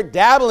 And when you start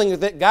dabbling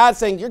with it, God's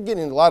saying, you're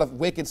getting a lot of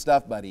wicked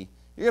stuff, buddy.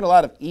 You're getting a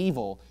lot of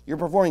evil. You're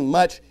performing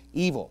much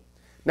evil.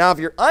 Now, if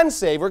you're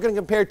unsaved, we're going to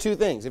compare two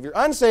things. If you're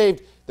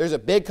unsaved, there's a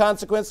big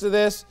consequence to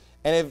this.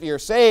 And if you're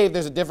saved,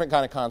 there's a different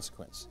kind of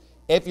consequence.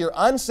 If you're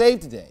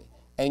unsaved today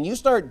and you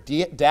start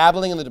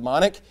dabbling in the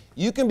demonic,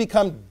 you can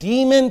become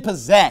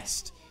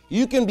demon-possessed.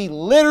 You can be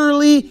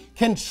literally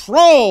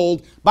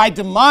controlled by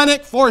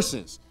demonic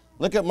forces.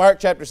 Look at Mark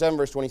chapter 7,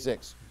 verse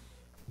 26.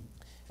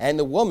 And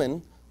the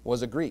woman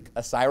was a Greek,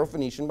 a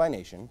Syrophoenician by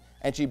nation,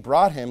 and she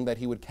brought him that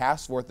he would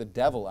cast forth the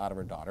devil out of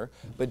her daughter.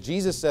 But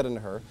Jesus said unto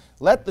her,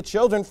 let the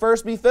children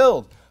first be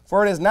filled,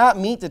 for it is not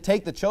meet to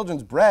take the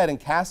children's bread and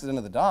cast it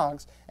into the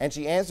dogs. And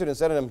she answered and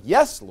said unto him,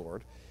 yes,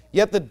 Lord,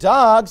 yet the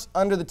dogs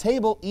under the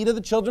table eat of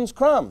the children's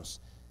crumbs.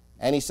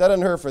 And he said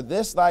unto her, for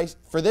this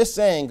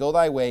saying, go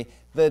thy way,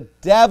 the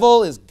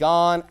devil is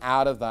gone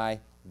out of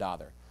thy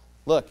daughter.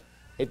 Look,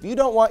 if you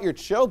don't want your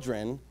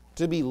children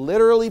to be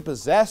literally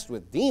possessed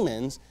with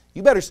demons,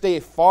 you better stay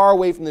as far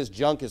away from this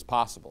junk as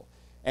possible.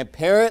 And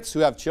parents who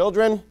have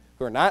children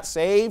who are not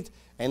saved,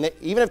 and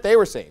even if they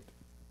were saved,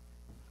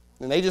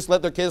 and they just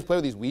let their kids play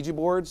with these Ouija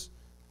boards,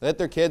 let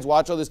their kids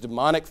watch all this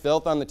demonic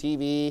filth on the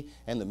TV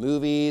and the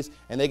movies,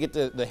 and they get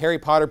the Harry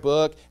Potter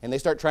book, and they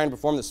start trying to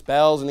perform the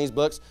spells in these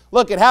books.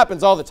 Look, it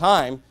happens all the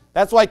time.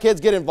 That's why kids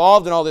get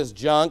involved in all this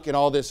junk and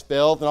all this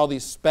filth and all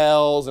these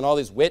spells and all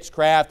these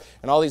witchcraft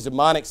and all these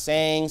demonic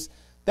sayings.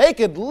 They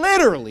could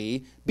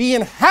literally be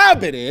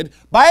inhabited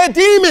by a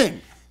demon.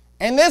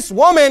 And this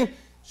woman,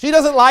 she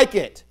doesn't like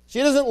it. She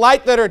doesn't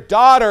like that her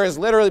daughter is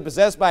literally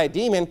possessed by a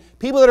demon.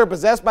 People that are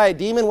possessed by a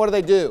demon, what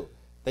do?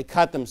 They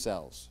cut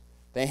themselves.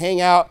 They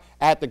hang out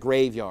at the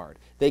graveyard.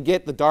 They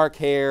get the dark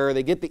hair.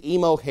 They get the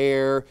emo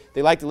hair.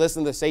 They like to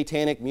listen to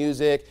satanic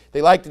music.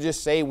 They like to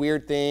just say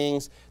weird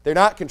things. They're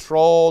not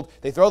controlled.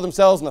 They throw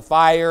themselves in the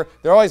fire.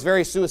 They're always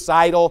very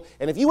suicidal.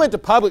 And if you went to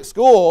public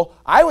school,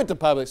 I went to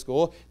public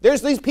school,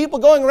 there's these people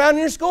going around in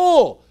your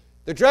school.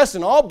 They're dressed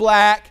in all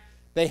black.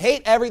 They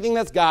hate everything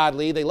that's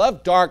godly. They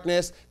love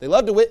darkness. They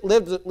love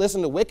to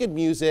listen to wicked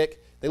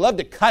music. They love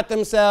to cut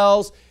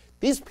themselves.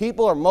 These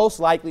people are most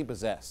likely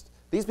possessed.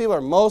 These people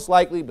are most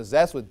likely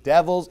possessed with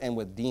devils and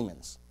with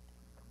demons.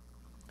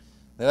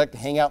 They like to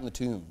hang out in the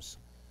tombs.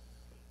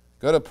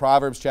 Go to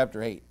Proverbs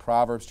chapter 8.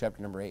 Proverbs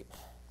chapter number 8.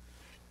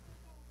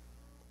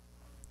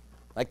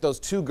 Like those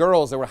two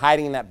girls that were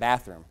hiding in that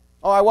bathroom.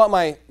 Oh, I want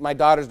my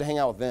daughters to hang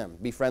out with them,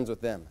 be friends with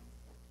them.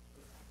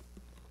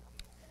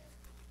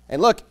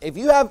 And look, if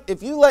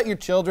you let your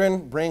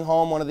children bring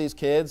home one of these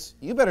kids,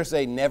 you better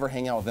say never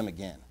hang out with them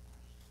again.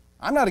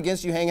 I'm not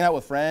against you hanging out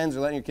with friends or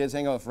letting your kids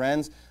hang out with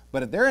friends,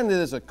 but if they're into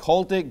this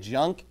occultic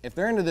junk, if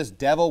they're into this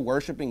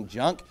devil-worshiping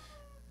junk,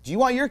 do you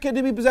want your kid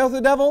to be possessed with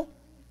the devil?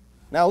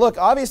 Now look,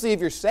 obviously if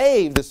you're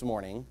saved this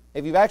morning,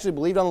 if you've actually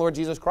believed on the Lord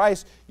Jesus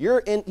Christ, you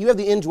have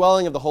the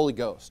indwelling of the Holy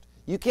Ghost.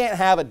 You can't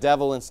have a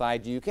devil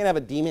inside you. You can't have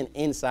a demon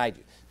inside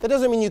you. That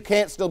doesn't mean you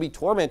can't still be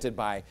tormented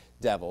by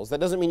devils. That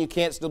doesn't mean you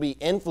can't still be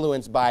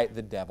influenced by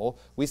the devil.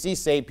 We see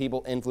saved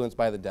people influenced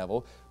by the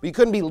devil. But you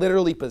couldn't be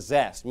literally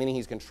possessed, meaning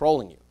he's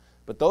controlling you.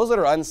 But those that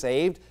are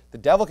unsaved, the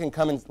devil can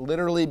come and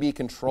literally be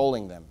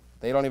controlling them.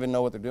 They don't even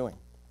know what they're doing.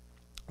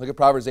 Look at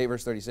Proverbs 8,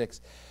 verse 36.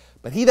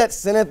 But he that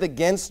sinneth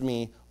against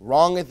me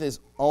wrongeth his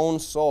own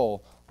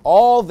soul.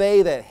 All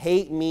they that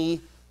hate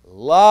me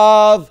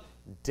love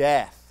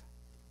death.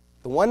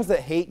 The ones that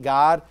hate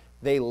God,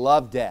 they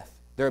love death.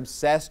 They're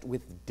obsessed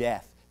with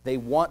death. They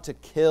want to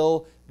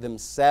kill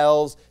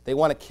themselves. They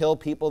want to kill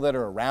people that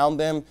are around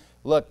them.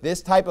 Look,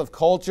 this type of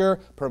culture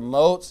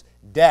promotes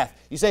death.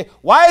 You say,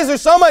 why is there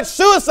so much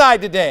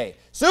suicide today?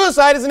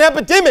 Suicide is an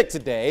epidemic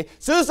today.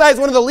 Suicide is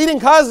one of the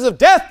leading causes of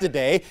death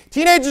today.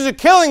 Teenagers are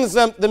killing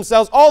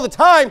themselves all the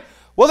time.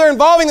 Well, they're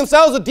involving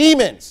themselves with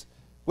demons,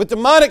 with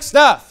demonic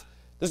stuff.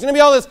 There's going to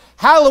be all this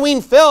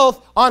Halloween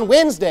filth on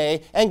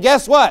Wednesday, and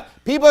guess what?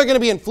 People are going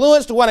to be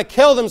influenced to want to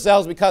kill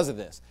themselves because of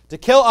this, to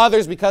kill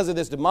others because of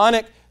this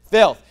demonic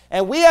filth.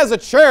 And we as a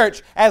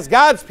church, as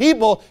God's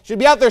people, should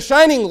be out there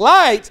shining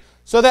light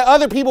so that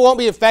other people won't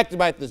be affected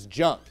by this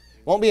junk,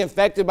 won't be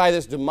affected by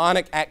this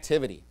demonic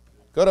activity.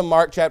 Go to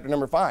Mark chapter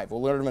number 5.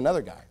 We'll learn from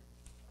another guy.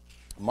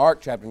 Mark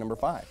chapter number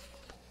 5.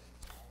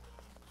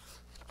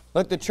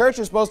 Look, the church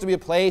is supposed to be a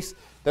place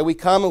that we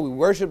come and we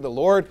worship the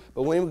Lord,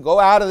 but when we go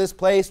out of this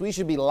place, we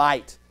should be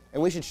light.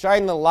 And we should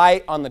shine the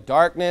light on the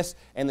darkness,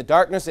 and the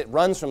darkness, it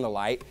runs from the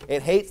light.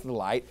 It hates the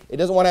light. It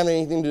doesn't want to have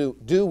anything to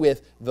do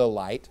with the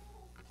light.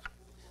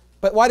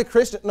 But why do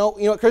Christians, no,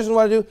 you know what Christians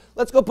want to do?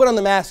 Let's go put on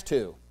the mask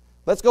too.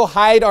 Let's go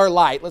hide our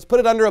light. Let's put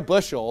it under a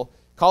bushel,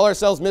 call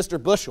ourselves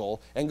Mr.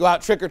 Bushel, and go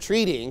out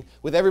trick-or-treating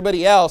with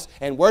everybody else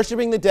and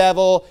worshiping the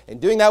devil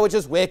and doing that which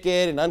is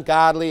wicked and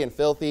ungodly and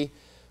filthy.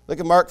 Look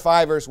at Mark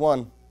 5, verse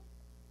 1.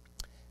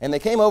 And they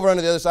came over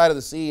unto the other side of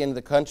the sea into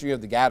the country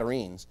of the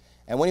Gadarenes.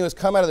 And when he was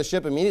come out of the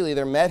ship, immediately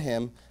there met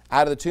him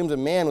out of the tombs a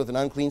man with an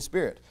unclean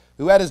spirit,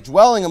 who had his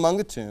dwelling among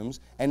the tombs,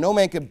 and no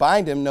man could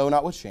bind him, no,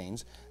 not with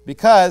chains,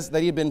 because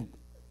that he had been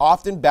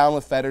often bound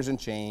with fetters and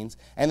chains,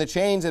 and the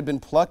chains had been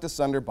plucked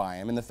asunder by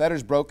him, and the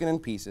fetters broken in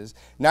pieces.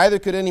 Neither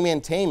could any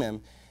man tame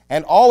him.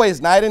 And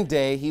always, night and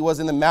day, he was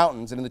in the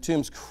mountains and in the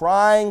tombs,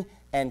 crying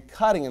and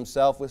cutting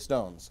himself with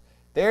stones.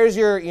 There's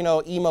your,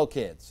 emo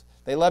kids.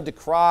 They love to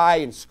cry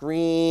and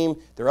scream.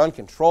 They're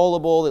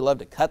uncontrollable. They love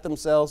to cut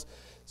themselves.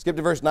 Skip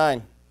to verse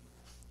 9.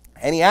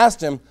 And he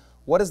asked him,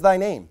 what is thy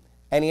name?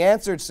 And he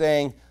answered,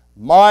 saying,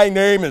 my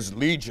name is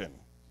Legion,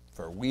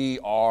 for we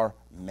are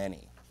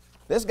many.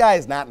 This guy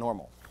is not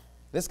normal.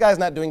 This guy's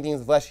not doing things in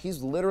the flesh.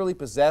 He's literally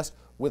possessed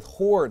with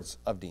hordes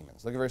of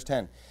demons. Look at verse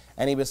 10.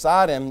 And he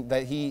besought him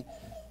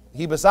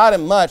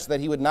much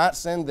that he would not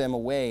send them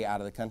away out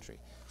of the country.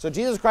 So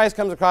Jesus Christ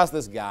comes across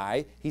this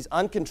guy. He's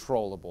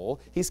uncontrollable.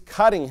 He's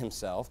cutting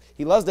himself.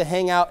 He loves to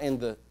hang out in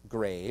the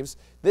graves.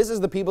 This is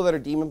the people that are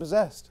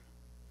demon-possessed.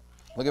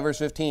 Look at verse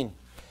 15.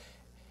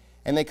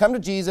 And they come to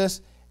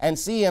Jesus and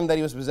see him that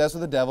he was possessed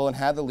with the devil and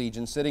had the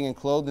legion, sitting and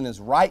clothed in his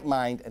right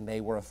mind, and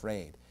they were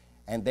afraid.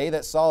 And they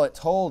that saw it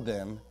told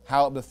them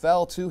how it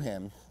befell to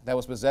him that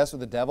was possessed with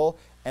the devil,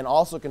 and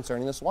also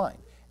concerning the swine.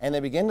 And they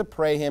began to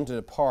pray him to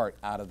depart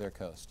out of their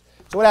coast.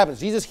 So what happens?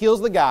 Jesus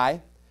heals the guy.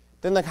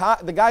 Then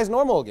the guy's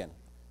normal again.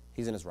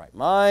 He's in his right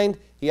mind.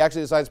 He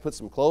actually decides to put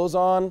some clothes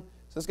on.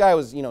 So this guy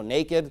was,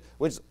 naked,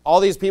 which all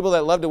these people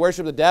that love to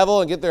worship the devil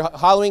and get their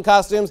Halloween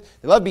costumes,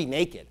 they love to be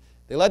naked.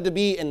 They love to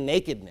be in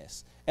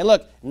nakedness. And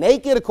look,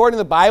 naked according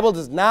to the Bible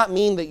does not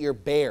mean that you're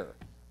bare.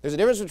 There's a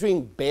difference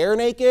between bare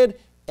naked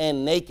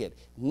and naked.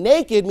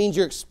 Naked means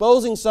you're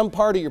exposing some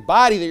part of your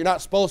body that you're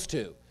not supposed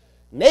to.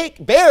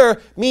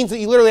 Bare means that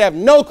you literally have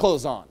no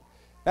clothes on.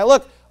 Now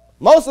look,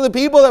 most of the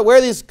people that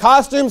wear these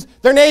costumes,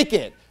 they're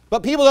naked.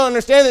 But people don't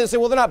understand that. They say,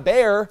 well, they're not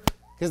bare,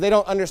 because they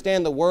don't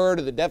understand the word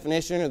or the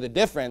definition or the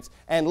difference.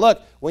 And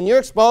look, when you're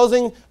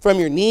exposing from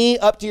your knee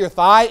up to your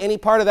thigh, any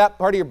part of that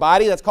part of your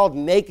body, that's called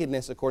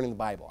nakedness according to the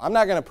Bible. I'm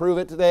not going to prove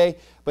it today,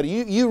 but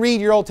you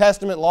read your Old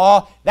Testament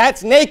law,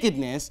 that's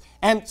nakedness.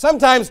 And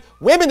sometimes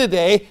women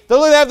today,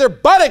 they'll have their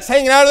buttocks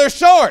hanging out of their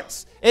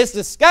shorts. It's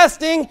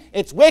disgusting.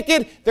 It's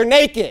wicked. They're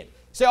naked. You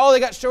say, oh, they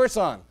got shorts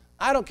on.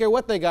 I don't care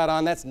what they got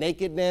on. That's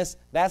nakedness.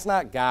 That's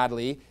not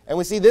godly. And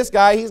we see this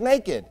guy, he's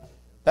naked.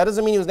 That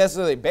doesn't mean he was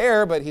necessarily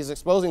bare, but he's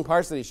exposing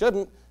parts that he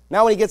shouldn't.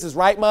 Now when he gets his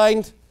right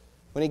mind,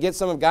 when he gets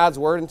some of God's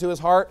word into his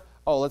heart,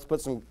 oh, let's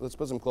put some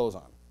clothes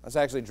on. Let's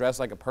actually dress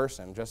like a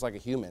person, dress like a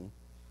human.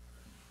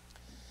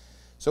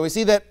 So we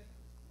see that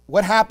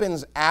what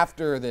happens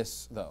after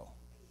this, though?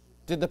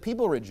 Did the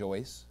people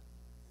rejoice?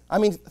 I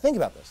mean, think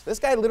about this. This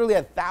guy literally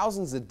had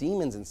thousands of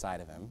demons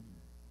inside of him,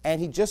 and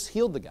he just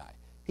healed the guy.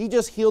 He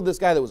just healed this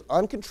guy that was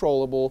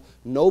uncontrollable.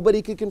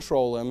 Nobody could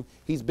control him.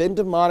 He's been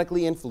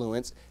demonically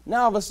influenced.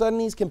 Now, all of a sudden,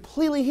 he's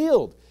completely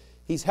healed.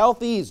 He's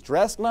healthy. He's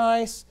dressed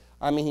nice.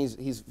 I mean,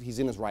 he's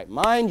in his right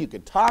mind. You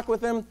could talk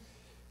with him.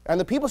 And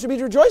the people should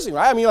be rejoicing,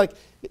 right? I mean, you're like,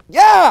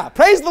 yeah,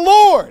 praise the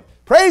Lord.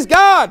 Praise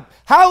God.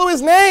 Hallow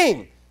his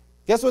name.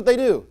 Guess what they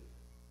do?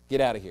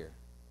 Get out of here.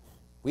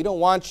 We don't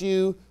want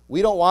you.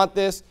 We don't want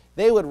this.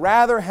 They would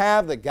rather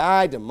have the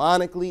guy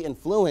demonically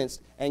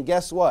influenced. And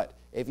guess what?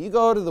 If you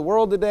go to the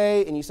world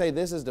today and you say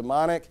this is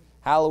demonic,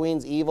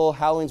 Halloween's evil,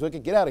 Halloween's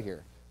wicked, get out of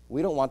here.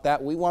 We don't want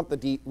that. We want the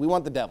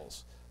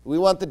devils. We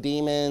want the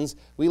demons.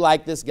 We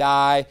like this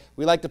guy.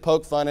 We like to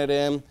poke fun at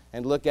him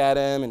and look at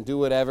him and do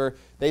whatever.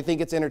 They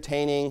think it's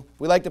entertaining.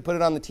 We like to put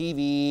it on the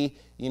TV,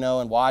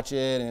 and watch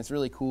it, and it's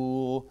really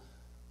cool.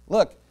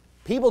 Look,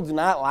 people do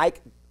not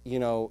like,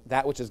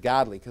 that which is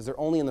godly because they're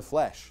only in the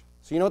flesh.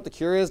 So you know what the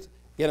cure is?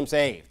 Get them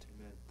saved.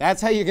 Amen.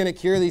 That's how you're going to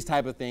cure these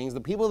type of things.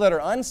 The people that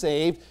are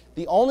unsaved,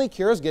 the only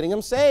cure is getting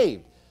them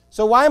saved.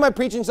 So why am I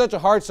preaching such a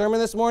hard sermon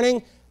this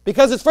morning?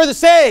 Because it's for the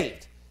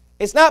saved.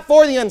 It's not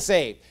for the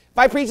unsaved. If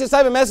I preach this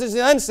type of message to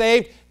the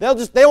unsaved,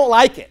 they won't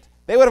like it.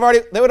 They would have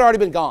already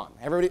been gone.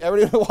 Everybody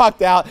would have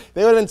walked out.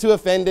 They would have been too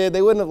offended.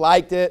 They wouldn't have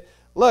liked it.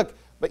 Look,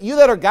 but you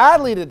that are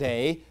godly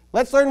today,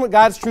 let's learn what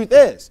God's truth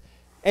is.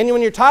 And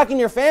when you're talking to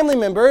your family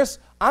members,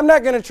 I'm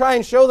not going to try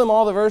and show them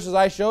all the verses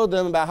I showed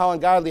them about how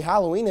ungodly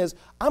Halloween is.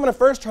 I'm going to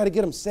first try to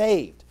get them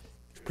saved.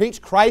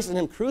 Preach Christ and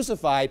Him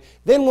crucified.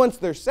 Then once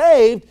they're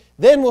saved,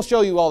 then we'll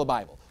show you all the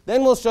Bible.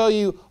 Then we'll show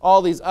you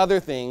all these other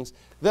things.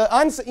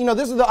 This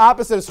is the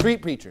opposite of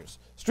street preachers.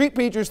 Street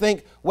preachers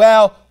think,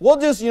 well, we'll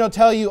just,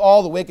 tell you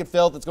all the wicked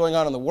filth that's going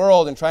on in the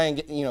world and try and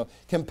get,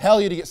 compel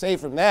you to get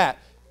saved from that.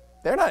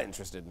 They're not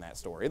interested in that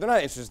story. They're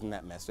not interested in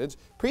that message.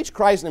 Preach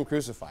Christ and Him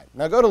crucified.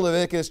 Now go to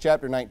Leviticus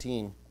chapter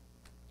 19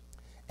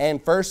 and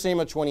 1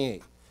 Samuel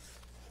 28.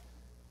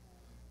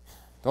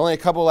 Only a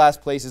couple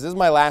last places. This is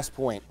my last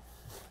point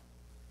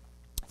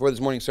for this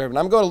morning's sermon.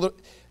 I'm going to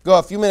go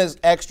a few minutes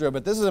extra,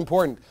 but this is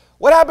important.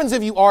 What happens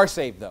if you are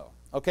saved, though?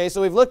 Okay,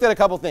 so we've looked at a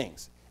couple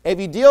things. If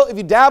you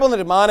dabble in the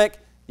demonic,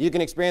 you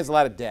can experience a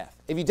lot of death.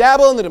 If you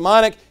dabble in the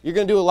demonic, you're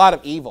going to do a lot of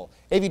evil.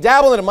 If you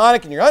dabble in the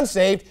demonic and you're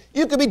unsaved,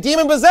 you could be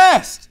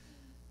demon-possessed.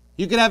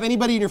 You could have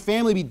anybody in your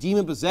family be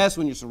demon-possessed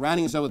when you're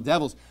surrounding yourself with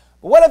devils.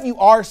 But what if you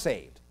are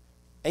saved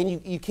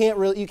and you can't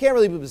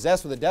really be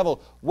possessed with the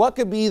devil? What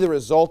could be the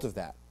result of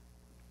that?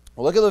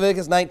 Well, look at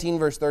Leviticus 19,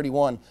 verse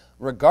 31.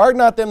 Regard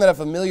not them that have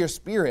familiar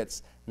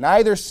spirits,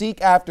 neither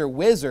seek after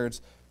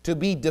wizards to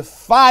be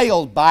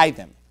defiled by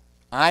them.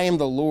 I am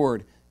the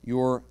Lord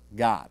your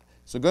God.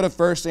 So go to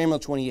 1 Samuel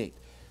 28.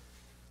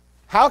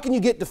 How can you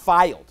get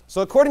defiled?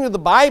 So according to the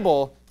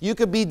Bible, you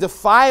could be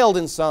defiled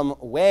in some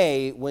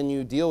way when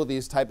you deal with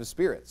these type of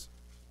spirits.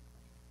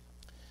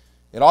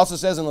 It also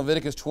says in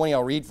Leviticus 20,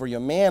 I'll read for you, a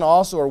man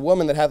also or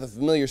woman that hath a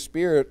familiar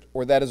spirit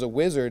or that is a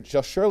wizard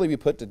shall surely be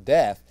put to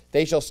death.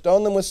 They shall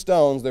stone them with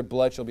stones, their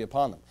blood shall be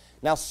upon them.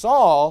 Now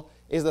Saul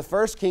is the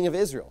first king of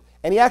Israel,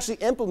 and he actually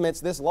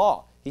implements this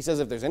law. He says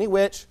if there's any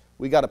witch,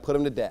 we got to put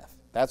him to death.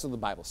 That's what the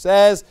Bible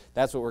says.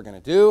 That's what we're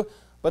going to do.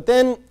 But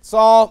then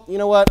Saul, you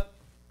know what?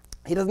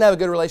 He doesn't have a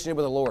good relationship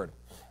with the Lord.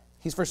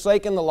 He's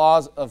forsaken the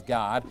laws of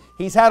God.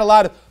 He's had a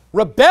lot of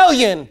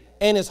rebellion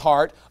in his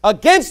heart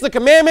against the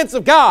commandments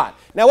of God.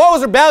 Now, what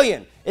was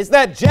rebellion? It's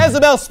that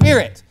Jezebel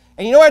spirit.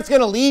 And you know where it's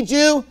going to lead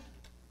you?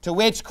 To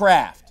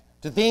witchcraft,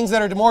 to things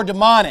that are more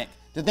demonic,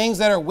 to things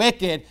that are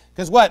wicked.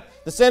 Because what?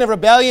 The sin of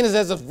rebellion is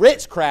as of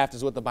witchcraft,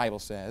 is what the Bible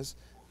says.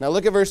 Now,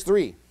 look at verse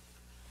 3.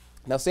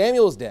 Now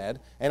Samuel was dead,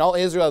 and all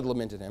Israel had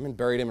lamented him and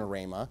buried him in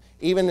Ramah,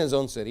 even in his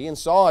own city. And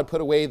Saul had put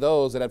away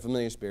those that had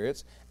familiar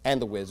spirits and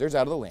the wizards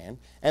out of the land.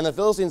 And the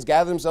Philistines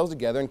gathered themselves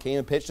together and came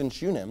and pitched in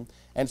Shunem.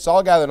 And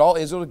Saul gathered all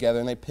Israel together,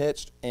 and they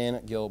pitched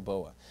in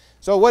Gilboa.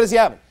 So what does he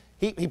have?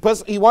 He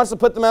wants to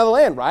put them out of the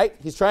land, right?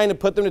 He's trying to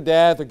put them to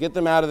death or get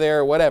them out of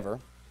there or whatever.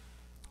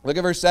 Look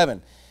at verse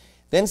 7.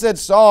 Then said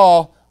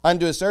Saul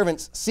unto his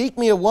servants, seek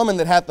me a woman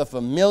that hath a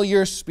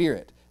familiar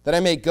spirit, that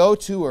I may go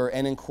to her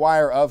and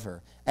inquire of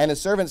her. And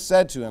his servants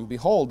said to him,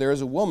 behold, there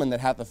is a woman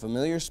that hath a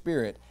familiar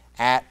spirit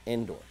at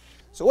Endor.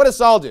 So what does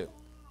Saul do?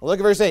 Well, look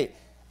at verse 8.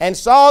 And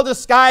Saul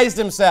disguised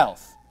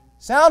himself.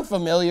 Sound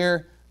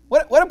familiar?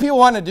 What do people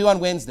want to do on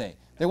Wednesday?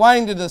 They're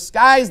wanting to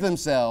disguise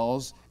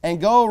themselves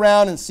and go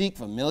around and seek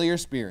familiar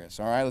spirits.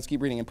 All right, let's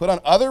keep reading. And put on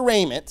other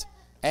raiment,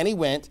 and he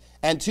went,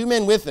 and 2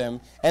 men with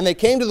him. And they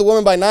came to the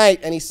woman by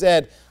night, and he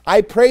said,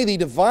 I pray thee,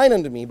 divine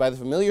unto me by the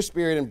familiar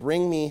spirit, and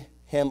bring me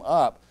him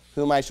up,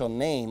 whom I shall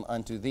name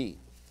unto thee.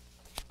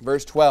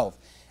 Verse 12,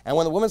 And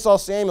when the woman saw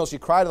Samuel, she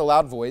cried with a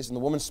loud voice, and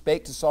the woman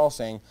spake to Saul,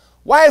 saying,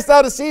 Why hast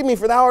thou deceived me,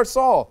 for thou art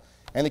Saul?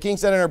 And the king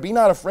said unto her, Be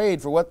not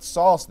afraid, for what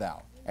sawest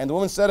thou? And the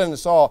woman said unto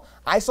Saul,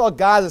 I saw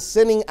God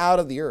ascending out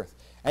of the earth.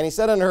 And he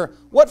said unto her,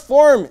 What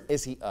form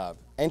is he of?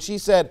 And she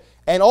said,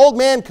 An old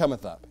man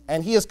cometh up,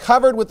 and he is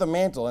covered with a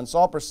mantle. And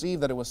Saul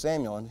perceived that it was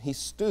Samuel, and he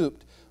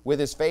stooped with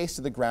his face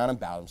to the ground and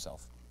bowed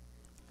himself.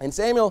 And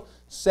Samuel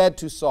said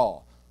to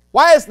Saul,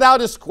 Why hast thou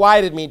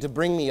disquieted me to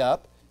bring me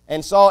up?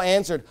 And Saul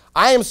answered,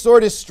 I am sore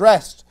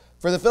distressed,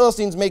 for the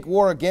Philistines make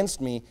war against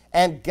me,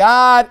 and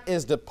God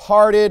is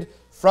departed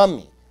from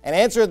me, and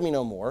answereth me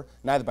no more,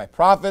 neither by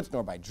prophets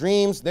nor by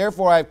dreams.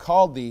 Therefore I have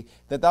called thee,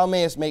 that thou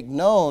mayest make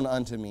known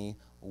unto me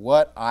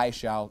what I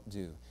shall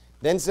do.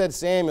 Then said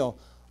Samuel,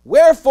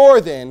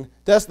 Wherefore then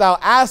dost thou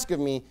ask of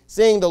me,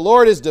 seeing the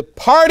Lord is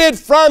departed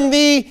from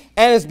thee,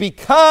 and is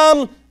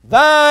become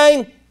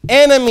thine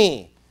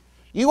enemy?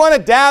 You want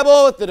to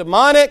dabble with the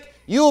demonic?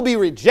 You will be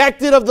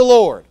rejected of the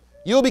Lord.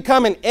 You will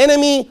become an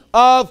enemy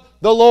of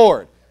the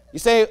Lord. You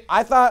say,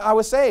 I thought I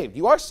was saved.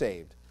 You are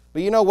saved.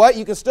 But you know what?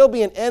 You can still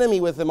be an enemy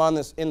with him on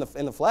this in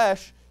the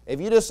flesh. If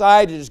you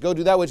decide to just go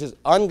do that which is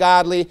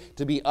ungodly,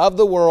 to be of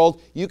the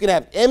world, you can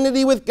have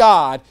enmity with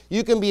God.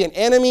 You can be an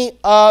enemy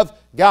of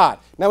God.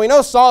 Now we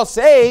know Saul's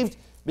saved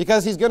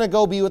because he's going to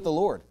go be with the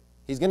Lord.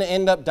 He's going to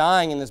end up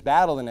dying in this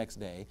battle the next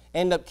day,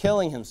 end up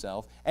killing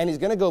himself, and he's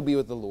going to go be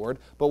with the Lord.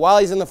 But while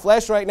he's in the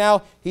flesh right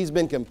now, he's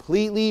been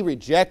completely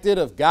rejected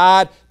of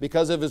God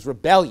because of his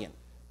rebellion,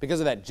 because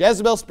of that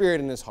Jezebel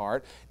spirit in his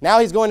heart. Now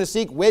he's going to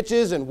seek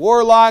witches and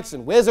warlocks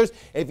and wizards.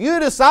 If you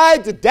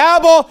decide to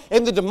dabble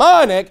in the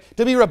demonic,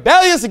 to be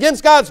rebellious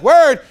against God's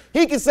word,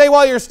 he can say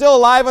while you're still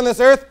alive on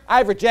this earth,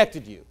 I've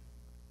rejected you.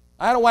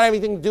 I don't want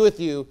anything to do with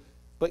you.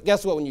 But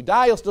guess what? When you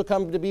die, you'll still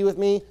come to be with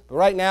me. But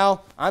right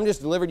now, I'm just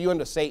delivered you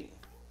unto Satan.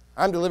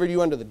 I'm delivered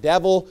you unto the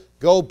devil.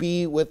 Go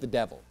be with the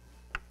devil.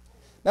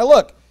 Now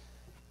look,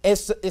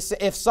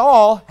 if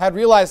Saul had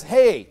realized,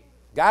 hey,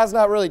 God's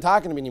not really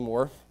talking to me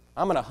anymore,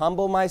 I'm going to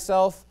humble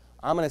myself,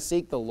 I'm going to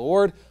seek the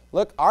Lord.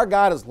 Look, our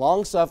God is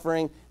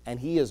long-suffering and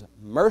he is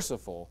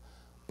merciful,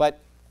 but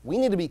we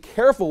need to be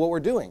careful what we're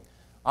doing.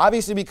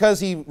 Obviously, because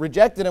he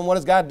rejected him, what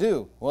does God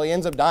do? Well, he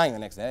ends up dying the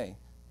next day.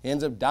 He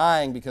ends up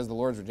dying because the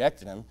Lord's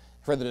rejected him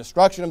for the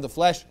destruction of the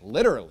flesh,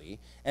 literally.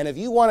 And if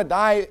you want to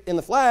die in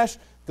the flesh,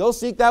 go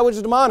seek that which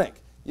is demonic.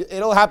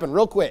 It'll happen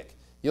real quick.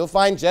 You'll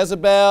find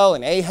Jezebel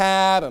and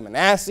Ahab and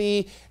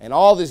Manasseh and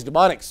all these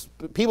demonic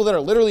people that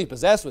are literally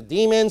possessed with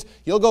demons.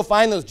 You'll go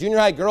find those junior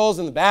high girls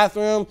in the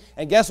bathroom,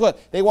 and guess what?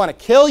 They want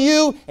to kill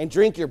you and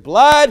drink your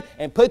blood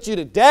and put you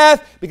to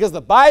death, because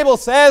the Bible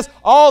says,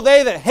 all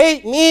they that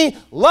hate me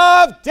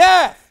love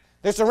death.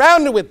 They're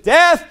surrounded with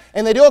death,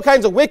 and they do all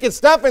kinds of wicked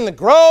stuff in the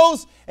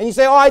groves, and you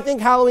say, oh, I think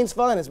Halloween's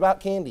fun. It's about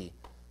candy.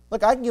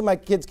 Look, I can give my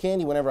kids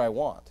candy whenever I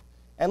want.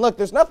 And look,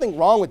 there's nothing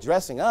wrong with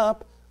dressing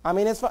up. I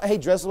mean, it's fun. Hey,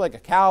 dress up like a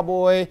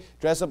cowboy,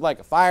 dress up like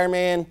a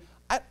fireman.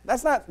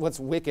 That's not what's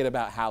wicked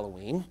about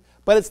Halloween,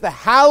 but it's the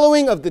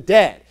hallowing of the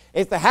dead.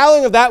 It's the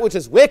hallowing of that which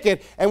is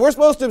wicked, and we're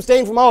supposed to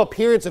abstain from all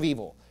appearance of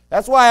evil.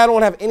 That's why I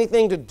don't have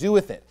anything to do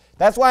with it.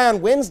 That's why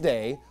on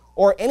Wednesday,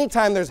 or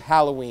anytime there's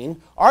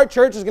Halloween, our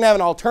church is going to have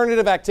an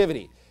alternative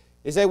activity.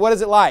 You say, what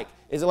is it like?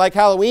 Is it like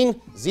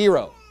Halloween?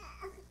 Zero.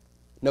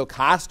 No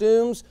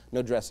costumes,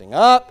 no dressing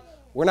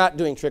up. We're not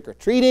doing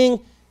trick-or-treating.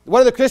 What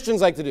do the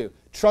Christians like to do?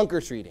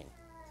 Trunk-or-treating,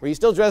 where you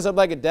still dress up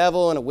like a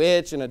devil and a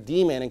witch and a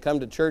demon and come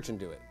to church and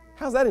do it.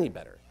 How's that any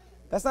better?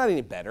 That's not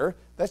any better.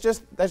 That's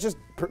just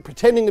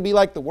pretending to be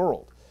like the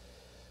world.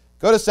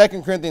 Go to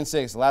 2 Corinthians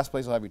 6, the last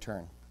place I'll have you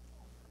turn.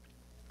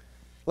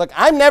 Look,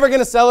 I'm never going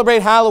to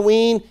celebrate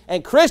Halloween,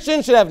 and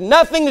Christians should have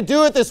nothing to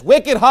do with this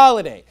wicked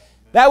holiday.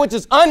 That which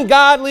is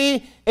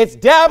ungodly, it's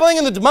dabbling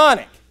in the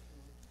demonic.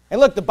 And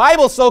look, the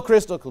Bible's so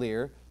crystal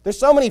clear. There's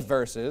so many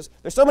verses.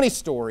 There's so many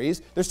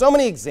stories. There's so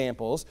many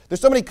examples.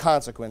 There's so many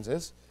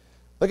consequences.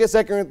 Look at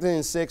 2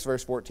 Corinthians 6,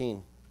 verse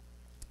 14.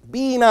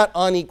 Be ye not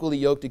unequally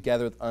yoked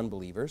together with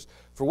unbelievers.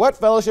 For what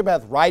fellowship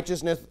hath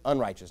righteousness with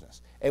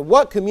unrighteousness? And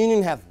what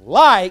communion hath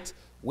light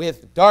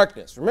with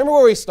darkness? Remember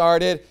where we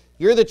started?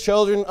 You're the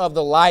children of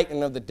the light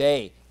and of the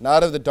day,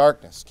 not of the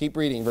darkness. Keep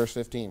reading, verse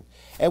 15.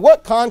 And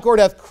what concord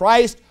hath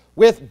Christ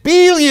with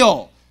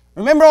Belial?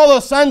 Remember all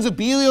those sons of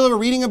Belial that we're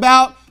reading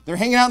about? They're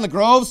hanging out in the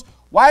groves.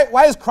 Why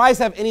does Christ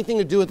have anything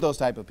to do with those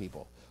type of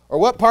people? Or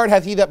what part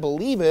hath he that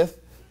believeth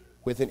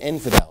with an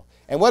infidel?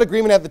 And what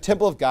agreement hath the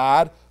temple of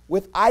God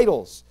with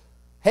idols?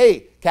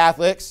 Hey,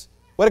 Catholics,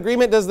 what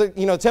agreement does the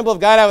temple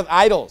of God have with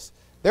idols?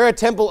 They're a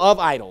temple of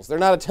idols. They're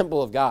not a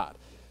temple of God.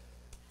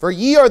 For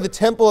ye are the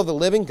temple of the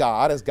living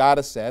God, as God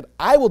has said,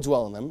 I will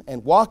dwell in them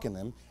and walk in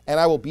them, and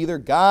I will be their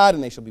God,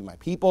 and they shall be my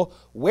people.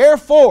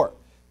 Wherefore,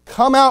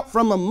 come out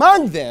from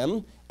among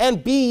them,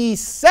 and be ye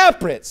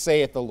separate,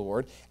 saith the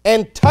Lord,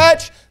 and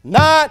touch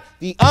not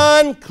the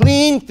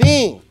unclean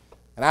thing.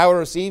 And I will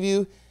receive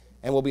you,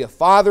 and will be a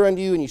father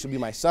unto you, and you shall be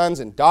my sons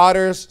and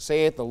daughters,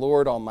 saith the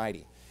Lord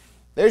Almighty.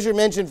 There's your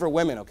mention for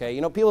women, okay?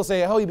 People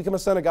say, oh, you become a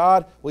son of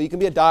God. Well, you can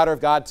be a daughter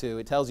of God too.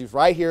 It tells you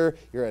right here,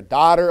 you're a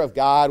daughter of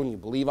God when you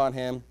believe on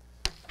him.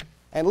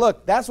 And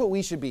look, that's what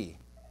we should be.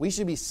 We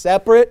should be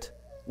separate.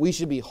 We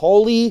should be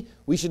holy.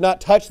 We should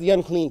not touch the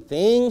unclean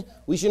thing.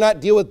 We should not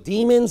deal with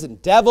demons and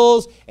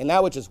devils and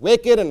that which is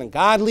wicked and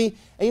ungodly.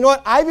 And you know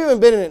what? I've even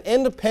been in an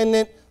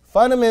independent,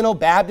 fundamental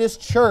Baptist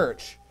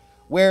church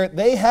where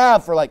they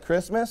have, for like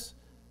Christmas,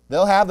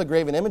 they'll have the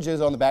graven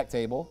images on the back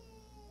table.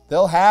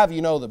 They'll have,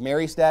 you know, the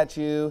Mary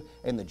statue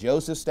and the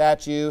Joseph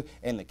statue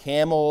and the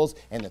camels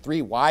and the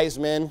 3 wise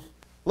men.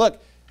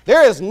 Look,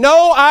 there is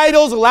no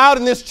idols allowed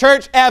in this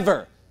church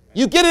ever.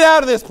 You get it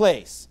out of this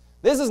place.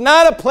 This is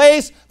not a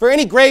place for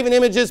any graven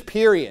images,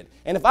 period.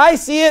 And if I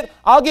see it,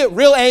 I'll get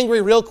real angry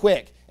real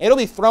quick. It'll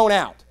be thrown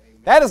out.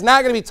 That is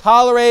not going to be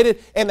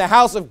tolerated in the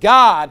house of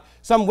God,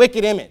 some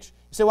wicked image.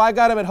 You say, well, I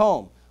got them at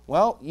home.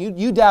 Well,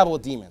 you dabble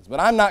with demons, but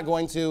I'm not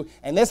going to,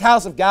 and this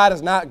house of God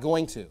is not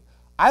going to.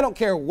 I don't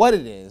care what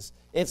it is.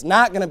 It's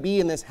not going to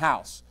be in this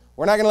house.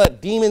 We're not going to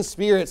let demon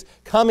spirits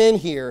come in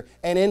here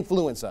and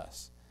influence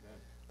us.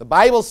 The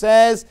Bible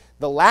says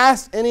the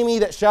last enemy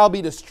that shall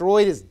be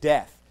destroyed is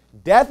death.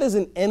 Death is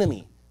an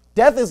enemy.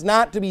 Death is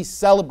not to be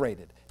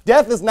celebrated.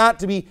 Death is not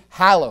to be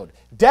hallowed.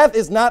 Death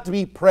is not to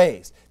be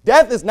praised.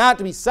 Death is not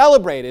to be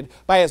celebrated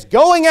by us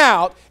going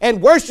out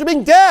and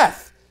worshiping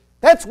death.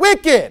 That's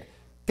wicked.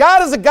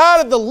 God is a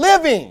God of the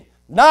living,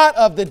 not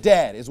of the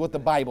dead, is what the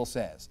Bible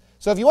says.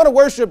 So if you want to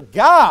worship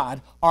God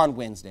on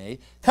Wednesday,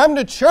 come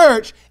to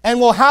church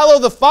and we'll hallow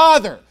the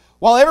Father,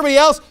 while everybody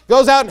else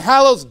goes out and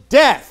hallows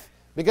death,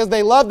 because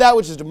they love that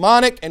which is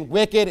demonic and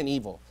wicked and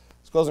evil.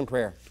 Let's close in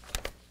prayer.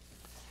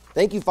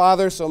 Thank you,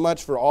 Father, so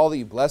much for all that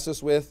you bless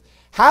us with.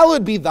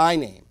 Hallowed be thy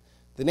name,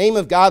 the name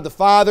of God the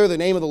Father, the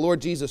name of the Lord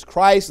Jesus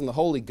Christ, and the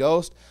Holy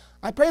Ghost.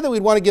 I pray that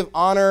we'd want to give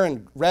honor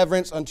and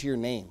reverence unto your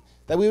name,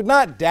 that we would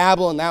not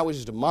dabble in that which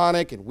is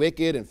demonic and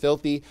wicked and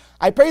filthy.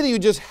 I pray that you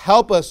just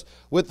help us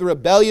with the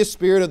rebellious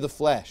spirit of the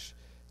flesh,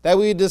 that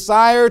we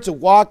desire to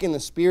walk in the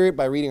Spirit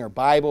by reading our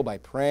Bible, by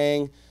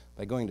praying,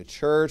 by going to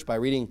church, by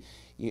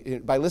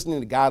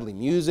listening to godly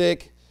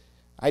music.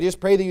 I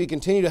just pray that you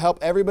continue to help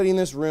everybody in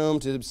this room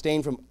to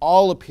abstain from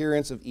all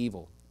appearance of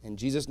evil. In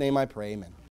Jesus' name I pray, amen.